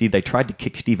that they tried to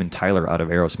kick Steven Tyler out of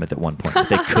Aerosmith at one point, but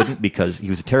they couldn't because he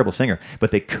was a terrible singer,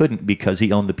 but they couldn't because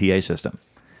he owned the PA system.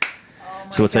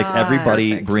 So it's like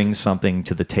everybody brings something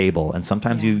to the table, and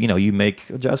sometimes you make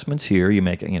adjustments here, you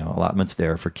make allotments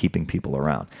there for keeping people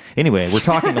around. Anyway, we're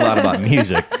talking a lot about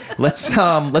music. Let's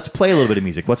play a little bit of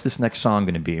music. What's this next song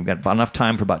going to be? We've got about enough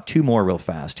time for about 2 more real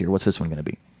fast here. What's this one going to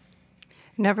be?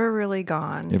 Never Really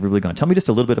Gone. Never Really Gone. Tell me just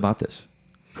a little bit about this.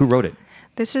 Who wrote it?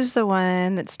 This is the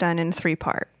one that's done in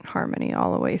 3-part harmony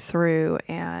all the way through,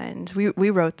 and we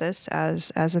wrote this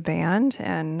as a band,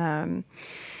 and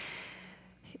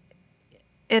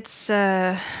it's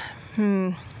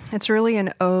really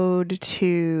an ode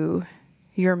to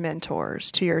your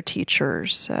mentors, to your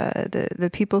teachers, the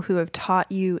people who have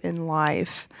taught you in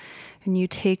life, and you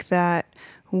take that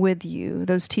with you.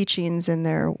 Those teachings and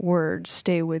their words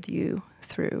stay with you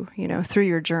through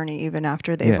your journey, even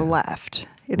after they've left.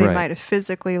 They might have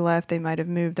physically left, they might have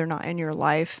moved, they're not in your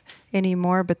life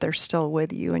anymore, but they're still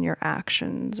with you in your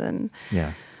actions. And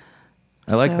I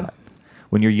like that.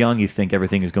 When you're young, you think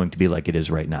everything is going to be like it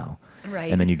is right now.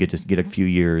 Right. And then you get a few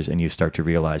years and you start to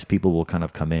realize people will kind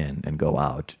of come in and go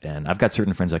out. And I've got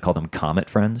certain friends, I call them comet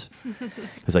friends,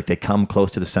 because like they come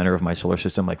close to the center of my solar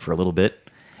system like for a little bit,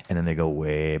 and then they go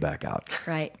way back out.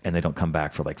 Right. And they don't come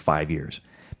back for like 5 years.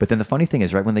 But then the funny thing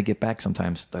is, right when they get back,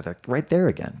 sometimes they're like right there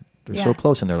again. They're so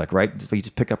close, and they're like you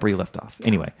just pick up where you left off.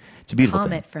 Anyway, it's a beautiful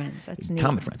Comet thing. friends. That's neat.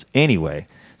 Comet friends. Anyway,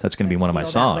 that's going to be one of my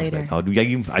songs. Later.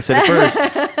 I said it first.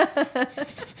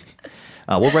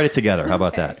 We'll write it together. How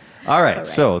about that? All right.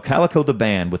 So Calico the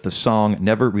band with the song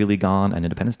 "Never Really Gone" on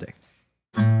Independence Day.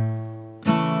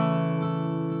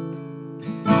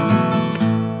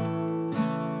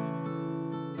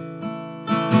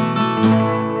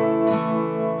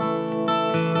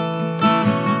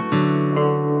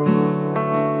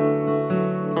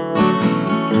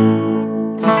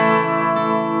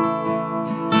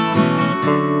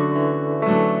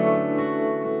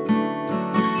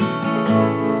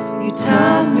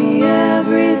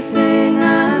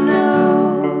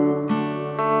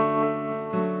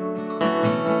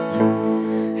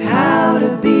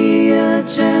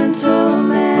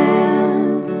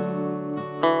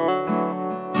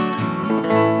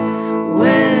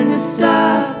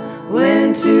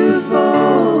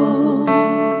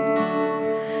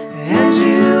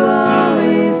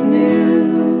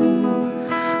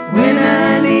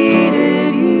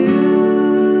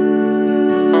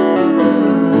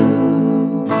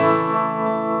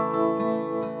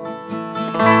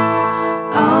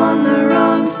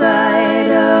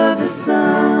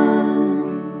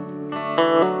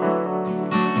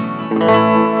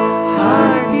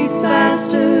 Heart beats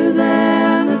faster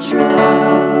than the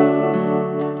drum.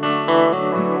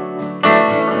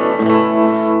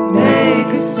 Make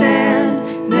a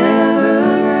stand,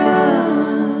 never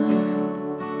run.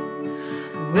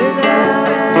 Without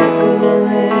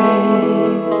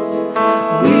accolades,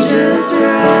 we just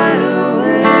ride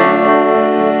away.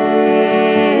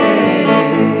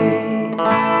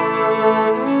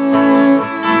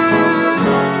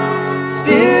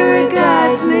 Spirit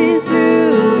guides me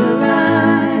through the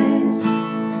lines,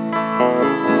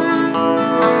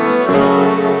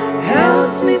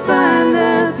 helps me find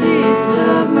the peace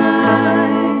of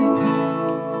mind.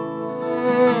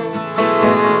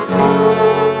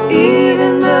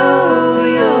 Even though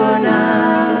you're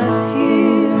not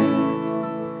here,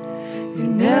 you're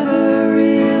never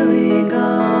really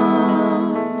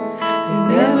gone. You're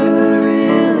never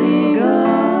really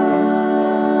gone.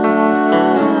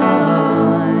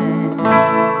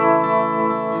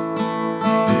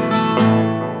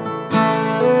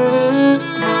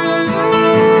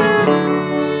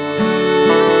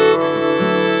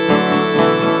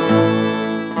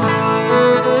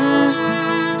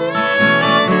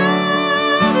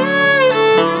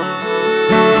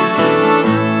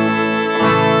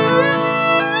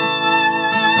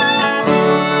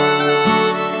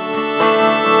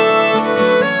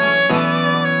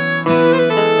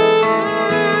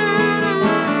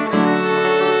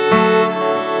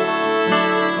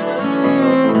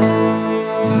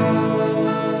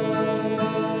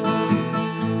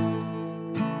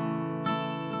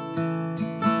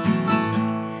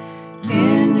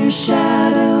 In your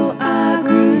shadow I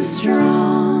grew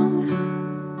strong.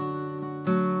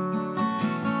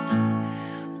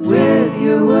 With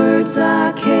your words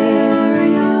I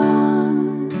carry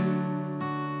on.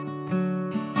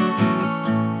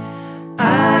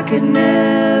 I could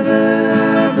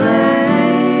never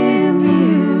blame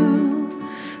you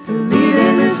for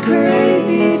leaving this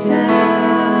crazy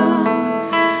town.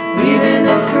 Leaving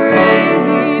this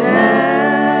crazy town.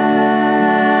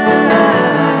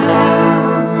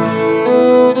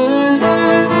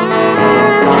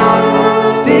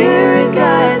 Spirit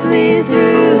guides me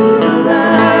through the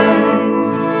lines,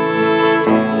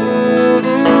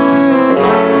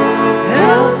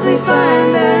 helps me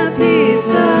find the peace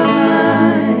of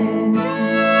mind.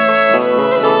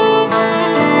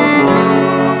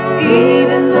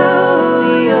 Even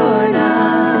though you're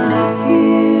not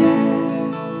here,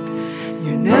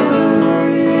 you're never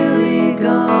really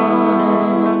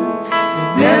gone.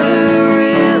 You're never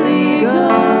really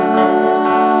gone.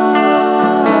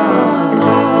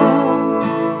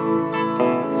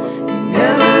 You're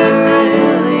never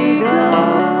really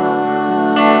gone.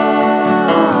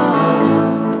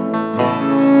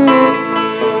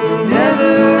 You're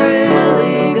never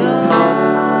really gone.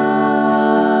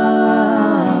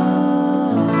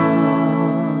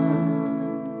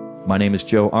 My name is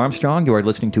Joe Armstrong. You are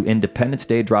listening to Independence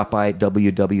Day. Drop by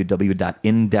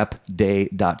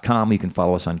www.indepthday.com. You can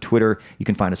follow us on Twitter. You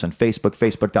can find us on Facebook,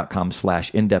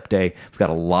 facebook.com/indepthday. We've got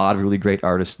a lot of really great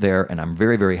artists there, and I'm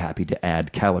very, very happy to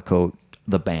add Calico,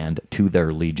 the band, to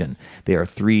their legion. They are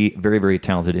three very, very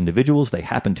talented individuals. They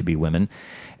happen to be women.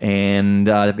 And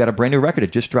they've got a brand new record.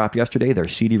 It just dropped yesterday, their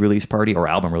CD release party, or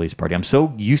album release party. I'm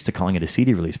so used to calling it a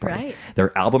CD release party. Right.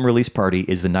 Their album release party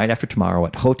is the night after tomorrow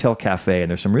at Hotel Cafe, and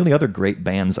there's some really other great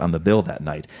bands on the bill that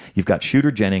night. You've got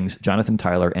Shooter Jennings, Jonathan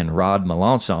Tyler, and Rod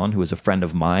Melanson, who is a friend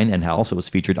of mine and also was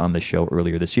featured on this show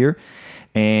earlier this year.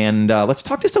 And let's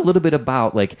talk just a little bit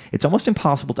about, like, it's almost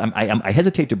impossible to, I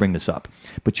hesitate to bring this up,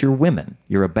 but you're women.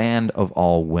 You're a band of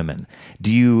all women.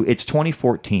 It's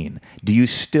 2014. Do you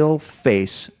still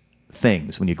face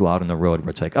things when you go out on the road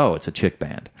where it's like, oh, it's a chick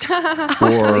band?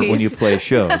 Or when you play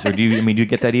shows? Or do you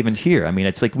get that even here? I mean,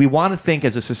 it's like we want to think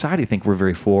as a society, think we're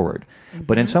very forward.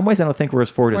 But in some ways, I don't think we're as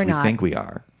forward as we think we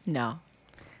are. No.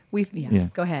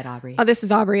 Go ahead, Aubrey. Oh, this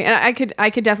is Aubrey, and I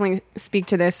could definitely speak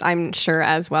to this, I'm sure,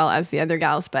 as well as the other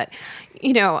gals. But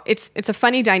it's a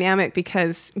funny dynamic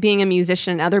because being a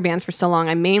musician in other bands for so long,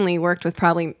 I mainly worked with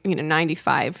probably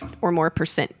 95 or more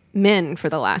 % men for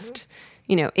the last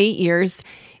 8 years,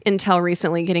 until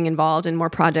recently getting involved in more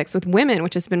projects with women,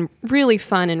 which has been really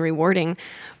fun and rewarding.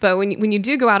 But when you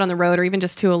do go out on the road or even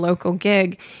just to a local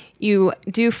gig, you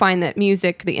do find that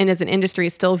music, as an industry,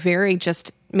 is still very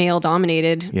just male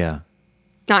dominated. Yeah.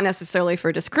 Not necessarily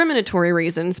for discriminatory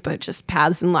reasons, but just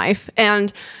paths in life.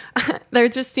 And there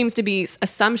just seems to be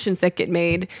assumptions that get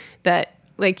made that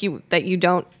you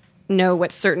don't know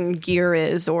what certain gear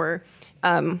is, or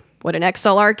what an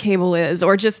XLR cable is,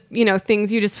 or just,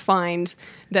 things you just find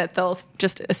that they'll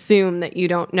just assume that you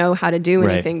don't know how to do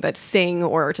anything but sing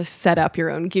or to set up your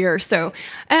own gear. So,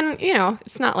 and,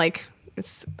 it's not like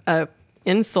it's a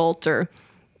insult, or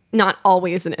not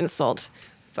always an insult,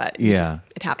 but it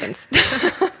happens.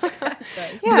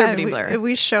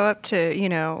 We show up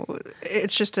to,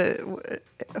 it's just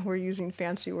we're using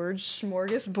fancy words,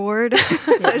 smorgasbord,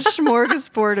 a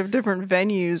smorgasbord of different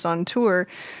venues on tour.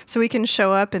 So we can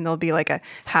show up and there'll be like a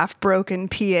half broken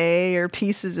PA or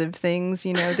pieces of things,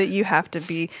 that you have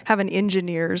to have an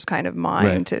engineer's kind of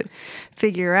mind to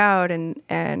figure out.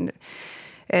 And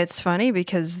it's funny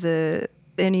because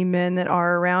any men that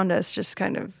are around us just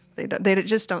kind of, they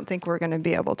just don't think we're going to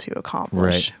be able to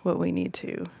accomplish what we need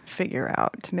to figure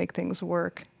out to make things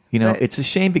work. But it's a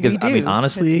shame because,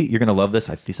 honestly, you're going to love this.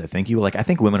 I think you like. I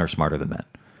think women are smarter than men.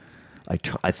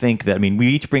 I think that, we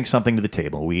each bring something to the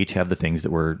table. We each have the things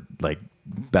that we're like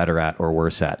better at or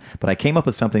worse at. But I came up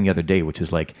with something the other day, which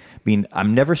is like,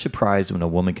 I'm never surprised when a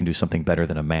woman can do something better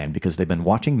than a man, because they've been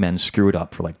watching men screw it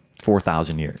up for like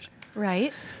 4,000 years.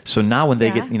 Right. So now when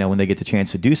they get, when they get the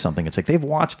chance to do something, it's like they've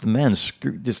watched the men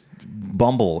just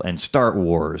bumble and start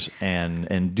wars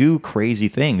and do crazy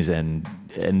things, and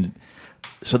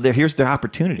so here's their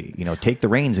opportunity. Take the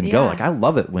reins and go. Like, I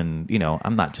love it when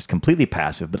I'm not just completely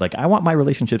passive, but like I want my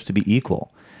relationships to be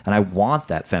equal, and I want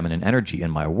that feminine energy in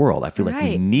my world. I feel like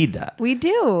we need that. We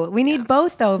do. We need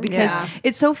both, though, because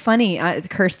it's so funny,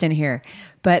 Kirsten here,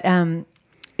 but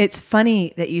it's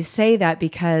funny that you say that,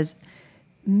 because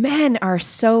men are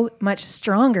so much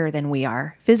stronger than we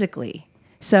are physically.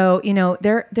 So,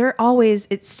 they're always,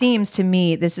 it seems to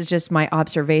me, this is just my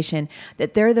observation,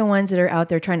 that they're the ones that are out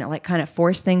there trying to like kind of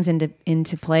force things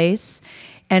into place.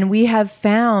 And we have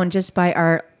found just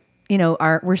by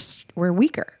we're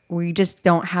weaker. We just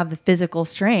don't have the physical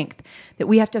strength, that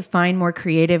we have to find more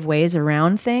creative ways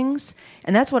around things.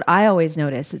 And that's what I always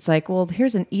notice. It's like, well,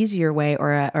 here's an easier way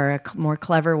or a more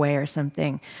clever way or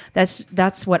something.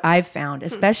 That's what I've found,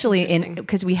 especially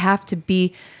because we have to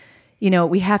be,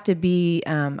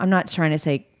 I'm not trying to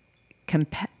say,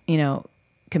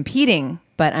 competing,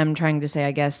 but I'm trying to say,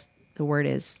 I guess the word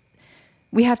is,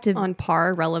 we have to on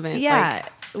par, relevant. Yeah.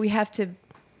 We have to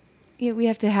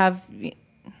have,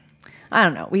 I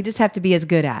don't know. We just have to be as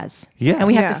good as. Yeah. And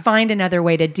we have to find another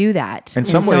way to do that. In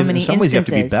some ways, you have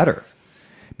to be better,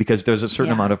 because there's a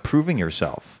certain amount of proving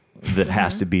yourself that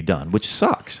has to be done, which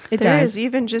sucks. There is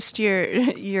even just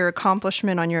your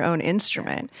accomplishment on your own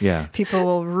instrument. Yeah. People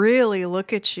will really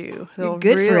look at you. You're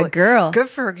good for a girl. Good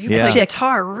for you play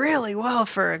guitar really well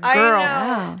for a girl.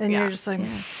 I know. And you're just like,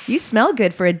 you smell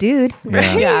good for a dude.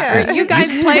 Yeah. You guys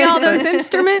play all those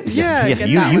instruments? Yeah.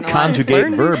 You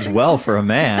conjugate verbs well for a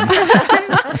man.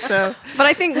 But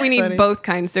I think we need both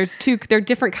kinds. There are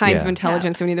different kinds of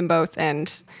intelligence. We need them both.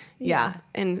 And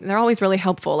and they're always really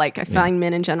helpful. Like, I find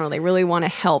men in general, they really want to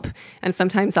help. And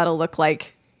sometimes that'll look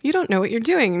like, you don't know what you're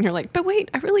doing. And you're like, but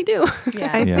wait, I really do.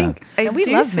 I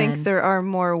do think there are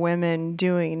more women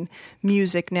doing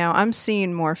music now. I'm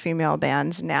seeing more female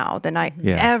bands now than I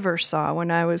ever saw when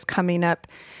I was coming up.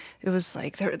 It was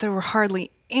like there were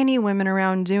hardly any women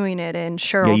around doing it. And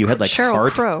Cheryl, you had like Cheryl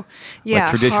Heart. Crow.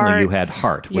 Like traditionally, you had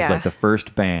Heart was like the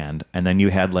first band, and then you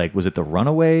had like, was it the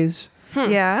Runaways?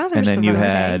 Yeah, and then you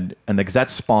had, and because that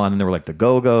spawned, and there were like the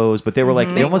Go-Go's, but they were like,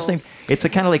 they almost think, it's a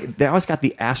kind of like, they always got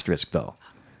the asterisk though.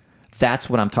 That's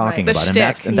what I'm talking about. And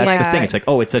that's the thing. It's like,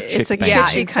 oh, it's a chick It's a band.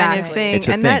 kitschy kind of thing.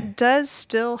 And that does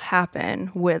still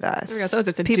happen with us.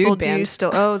 It's a People dude band. do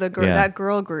still, that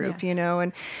girl group,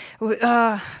 and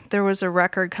there was a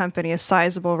record company, a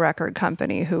sizable record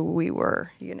company who we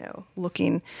were,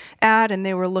 looking at, and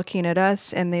they were looking at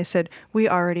us, and they said, we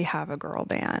already have a girl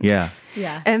band. Yeah.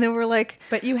 And then we're like,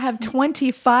 but you have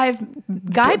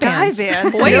 25 guy bands.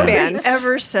 Boy bands.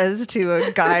 Ever says to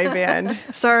a guy band,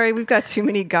 sorry, we've got too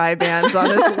many guy bands on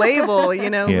this label,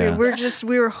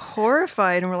 we were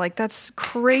horrified, and we're like, that's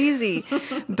crazy.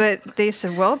 But they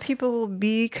said, well, people will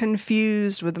be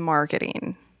confused with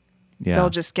marketing. They'll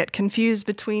just get confused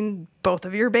between both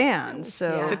of your bands.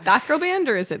 So is it that girl band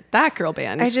or is it that girl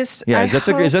band? Is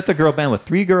that the girl band with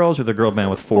 3 girls or the girl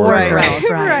band with 4 girls?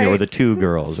 Right. Or the 2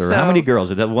 girls? Or how many girls?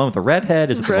 Is that the one with the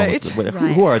redhead? Is it the one with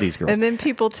who are these girls? And then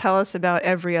people tell us about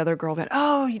every other girl band.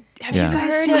 Oh, have you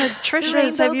guys seen the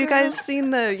Trishas? Have you guys seen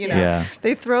the,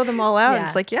 they throw them all out. Yeah.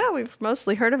 It's like, we've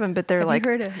mostly heard of them, but they're like,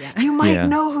 you might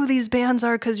know who these bands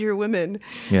are because you're women.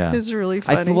 Yeah. It's really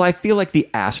funny. I feel like the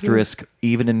asterisk,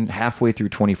 even in halfway through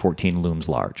 2014, looms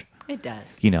large. It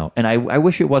does. And I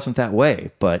wish it wasn't that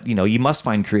way, but, you must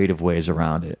find creative ways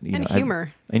around it.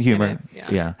 Humor. And humor.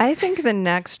 Yeah. I think the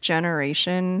next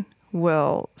generation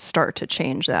will start to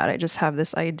change that. I just have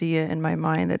this idea in my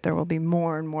mind that there will be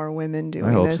more and more women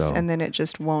doing hope this, so. and then it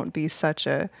just won't be such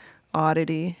a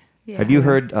oddity. Yeah. Have you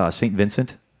heard St.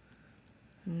 Vincent?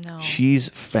 No. She's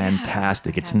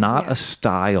fantastic. It's not a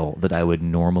style that I would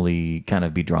normally kind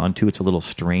of be drawn to. It's a little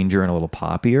stranger and a little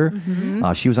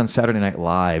poppier. She was on Saturday Night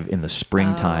Live in the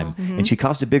springtime, and she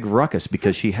caused a big ruckus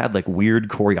because she had like weird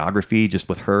choreography just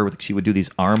with her. She would do these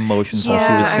arm motions while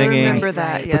she was singing. I remember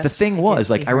that, But the yes. thing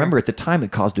was, like, see I remember at the time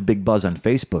it caused a big buzz on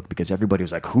Facebook because everybody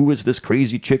was like, "Who is this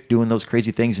crazy chick doing those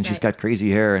crazy things?" And she's got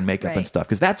crazy hair and makeup and Right. stuff.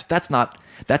 Because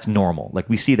that's normal. Like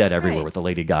we see that everywhere Right. with the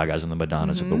Lady Gagas and the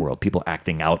Madonnas of the world. People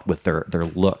acting out with their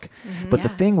look. But the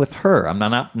thing with her, I'm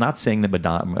not saying that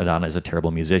Madonna is a terrible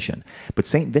musician, but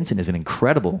St. Vincent is an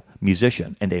incredible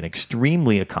musician and an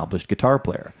extremely accomplished guitar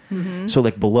player. So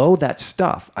like below that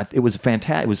stuff, it was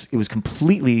fantastic. It was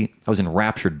completely, I was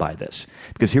enraptured by this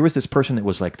because here was this person that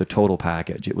was like the total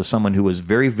package. It was someone who was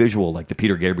very visual, like the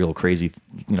Peter Gabriel crazy,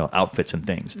 outfits and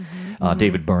things,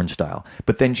 David Byrne style.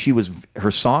 But then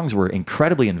her songs were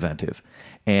incredibly inventive.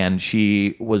 And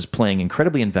she was playing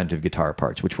incredibly inventive guitar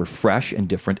parts, which were fresh and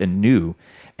different and new.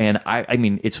 And I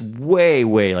mean, it's way,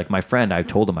 way like my friend. I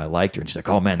told him I liked her, and she's like,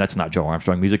 "Oh man, that's not Joe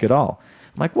Armstrong music at all."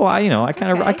 I'm like, well, I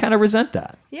kind of resent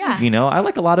that. Yeah. I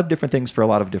like a lot of different things for a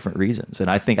lot of different reasons, and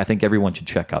I think everyone should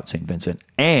check out St. Vincent,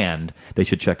 and they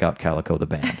should check out Calico the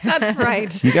band. That's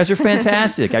right. You guys are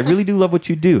fantastic. I really do love what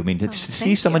you do. I mean, to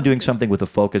see someone doing something with a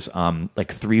focus on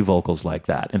like 3 vocals like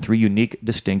that and 3 unique,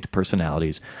 distinct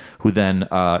personalities who then,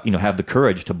 have the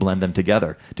courage to blend them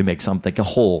together to make something, a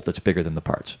whole that's bigger than the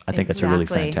parts. I think that's a really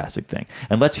Exactly. fantastic thing.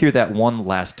 And let's hear that one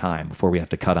last time before we have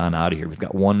to cut on out of here. We've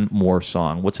got one more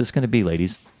song. What's this going to be, ladies?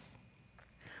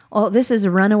 Oh, this is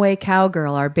Runaway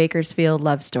Cowgirl, our Bakersfield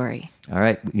love story. All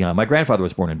right. My grandfather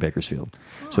was born in Bakersfield.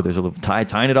 So there's a little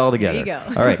tying it all together. you go.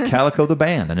 All right. Calico the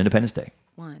band on Independence Day.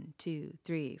 1, 2,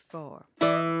 3, 4.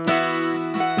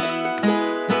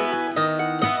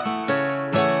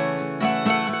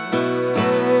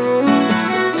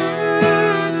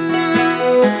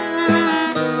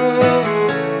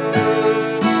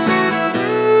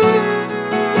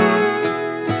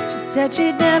 She said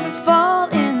she'd never fall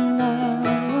in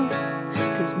love,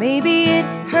 'cause maybe it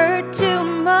hurt too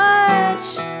much.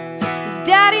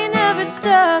 Daddy never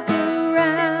stuck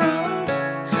around,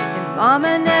 and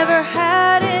Mama never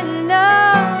had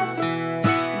enough.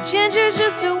 Ginger's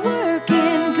just a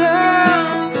working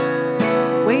girl,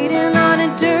 waiting on a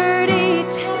dirty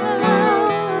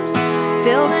town,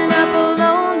 filling up a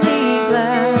lonely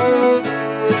glass.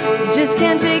 Just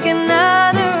can't take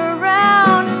another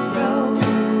round.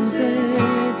 Roses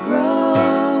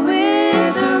grow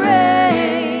with the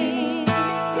rain.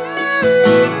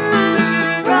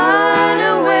 Run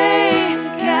away,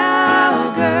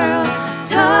 cowgirl,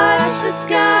 touch the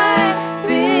sky,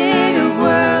 bigger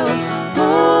world,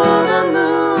 pull the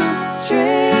moon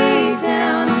straight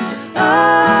down. Oh,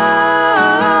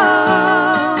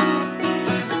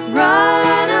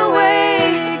 run away,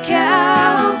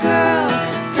 cowgirl,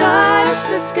 touch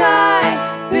the sky,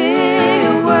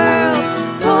 bigger world,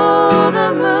 pull the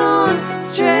moon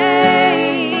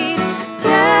straight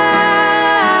down.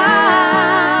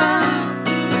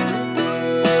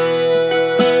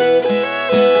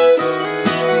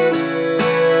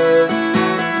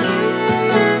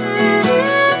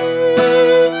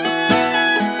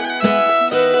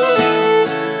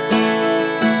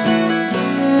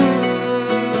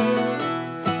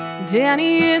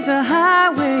 Danny is a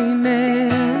highwayman,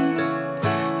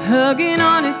 hugging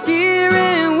on his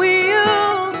steering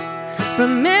wheel,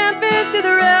 from Memphis to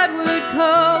the Redwood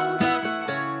Coast,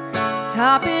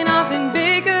 topping off in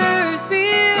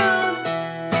Bakersfield.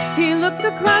 He looks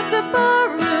across the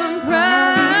barroom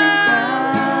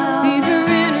crowd, sees her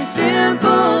in her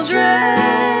simple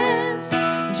dress.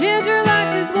 Ginger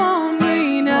likes his warm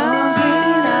green eyes.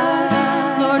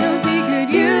 Lord knows he could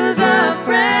use a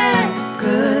friend.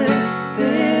 Could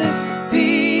this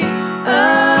be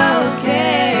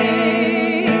okay?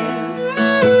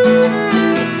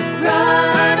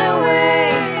 Run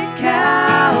away,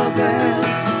 cowgirl,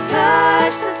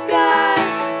 touch the sky,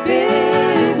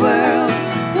 big world,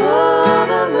 pull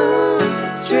the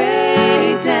moon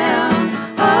straight down.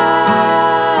 Oh,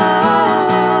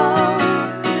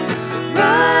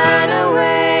 run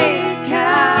away,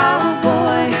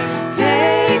 cowboy,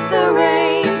 take the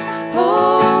reins,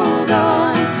 hold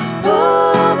on,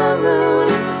 pull the moon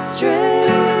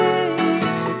straight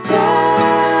down.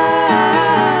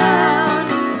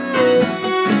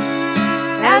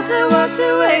 As they walked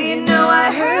away, I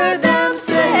heard them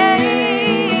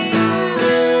say,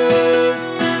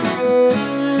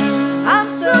 I'm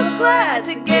so glad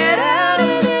to get out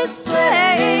of this place.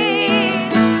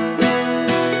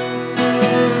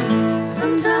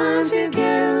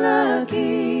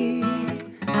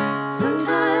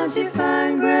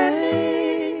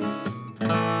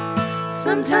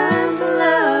 Sometimes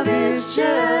love is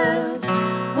just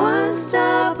one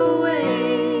stop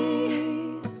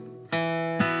away.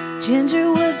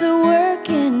 Ginger was a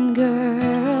working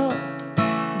girl.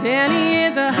 Danny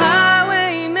is a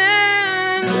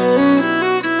highwayman.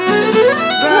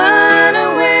 Run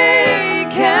away,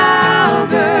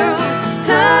 cowgirl.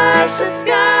 Touch the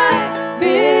sky,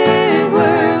 big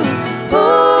world.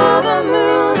 Pull the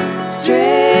moon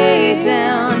straight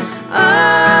down.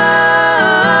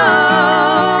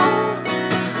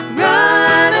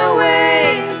 Run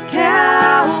away,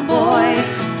 cowboy.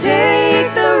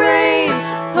 Take the reins,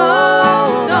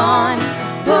 hold on.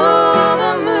 Pull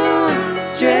the moon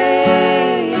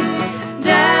straight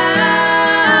down.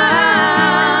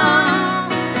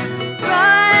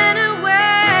 Run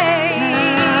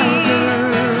away,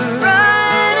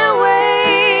 run away,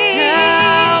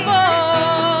 cowboy.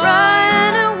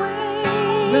 Run away,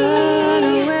 run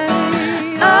away.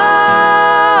 Oh.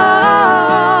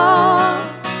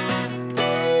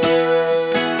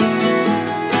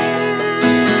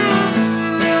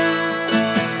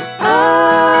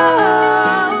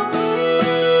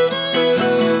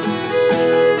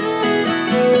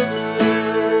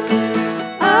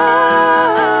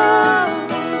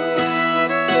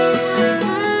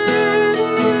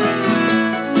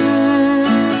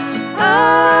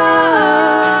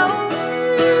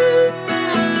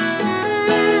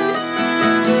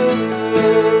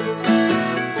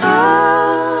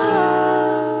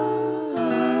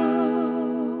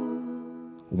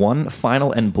 One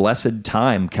final and blessed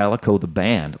time, Calico the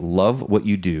band. Love what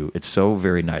you do. It's so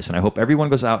very nice. And I hope everyone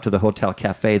goes out to the Hotel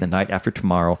Cafe the night after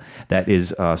tomorrow. That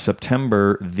is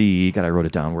September the... God, I wrote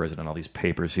it down. Where is it on all these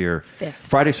papers here? 5th.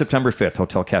 Friday, September 5th,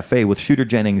 Hotel Cafe with Shooter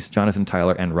Jennings, Jonathan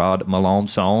Tyler, and Rod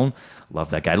Melanson. Love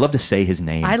that guy. I love to say his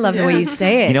name. I love the way you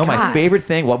say it. You know, my God. favorite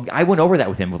thing... Well, I went over that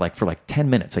with him for 10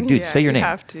 minutes. Like, dude, Yeah, say your you name.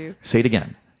 have to. Say it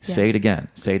again. Yeah. Say it again.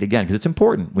 Say it again. Because it's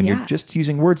important. When Yeah. you're just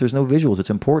using words, there's no visuals. It's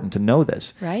important to know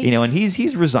this. Right. You know, and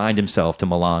he's resigned himself to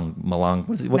what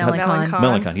is it? Melancon.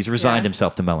 Melancon. He's resigned Yeah.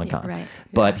 himself to Melancon. Yeah, right.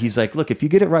 But he's like, look, if you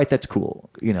get it right, that's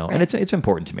cool. You know, and Right. it's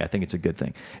important to me. I think it's a good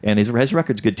thing. And his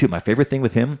record's good too. My favorite thing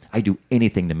with him, I do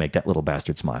anything to make that little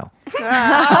bastard smile.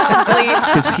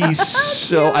 Because he's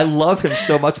so, I love him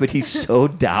so much, but he's so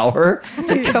dour.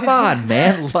 It's like, come on,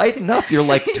 man, lighten up. You're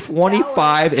like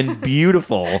 25 and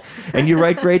beautiful, and you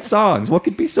write great songs. What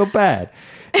could be so bad?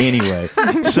 Anyway,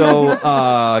 so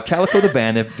Calico the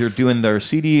band, they're doing their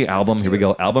CD album. Here we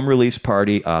go. Album release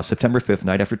party, September 5th,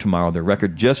 night after tomorrow. Their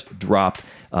record just dropped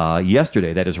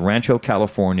yesterday. That is Rancho,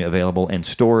 California, available in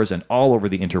stores and all over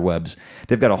the interwebs.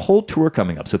 They've got a whole tour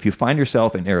coming up. So if you find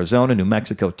yourself in Arizona, New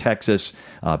Mexico, Texas,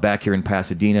 back here in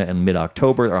Pasadena in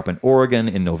mid-October, or up in Oregon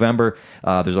in November,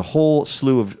 there's a whole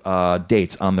slew of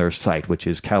dates on their site, which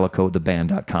is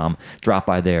calicotheband.com. Drop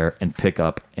by there and pick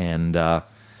up and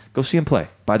go see them play.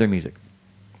 Buy their music.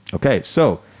 Okay,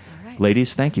 so,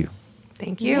 ladies, thank you.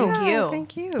 Thank you. Thank you.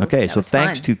 Thank you. Okay, so was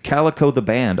thanks fun. to Calico the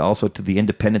band, also to the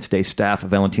Independence Day staff,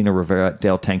 Valentino Rivera,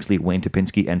 Dale Tanksley, Wayne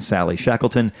Topinski, and Sally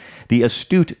Shackleton. The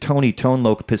astute Tony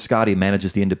Toneloke Piscotti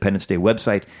manages the Independence Day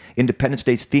website. Independence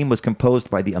Day's theme was composed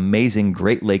by the amazing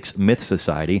Great Lakes Myth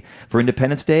Society. For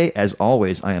Independence Day, as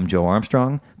always, I am Joe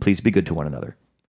Armstrong. Please be good to one another.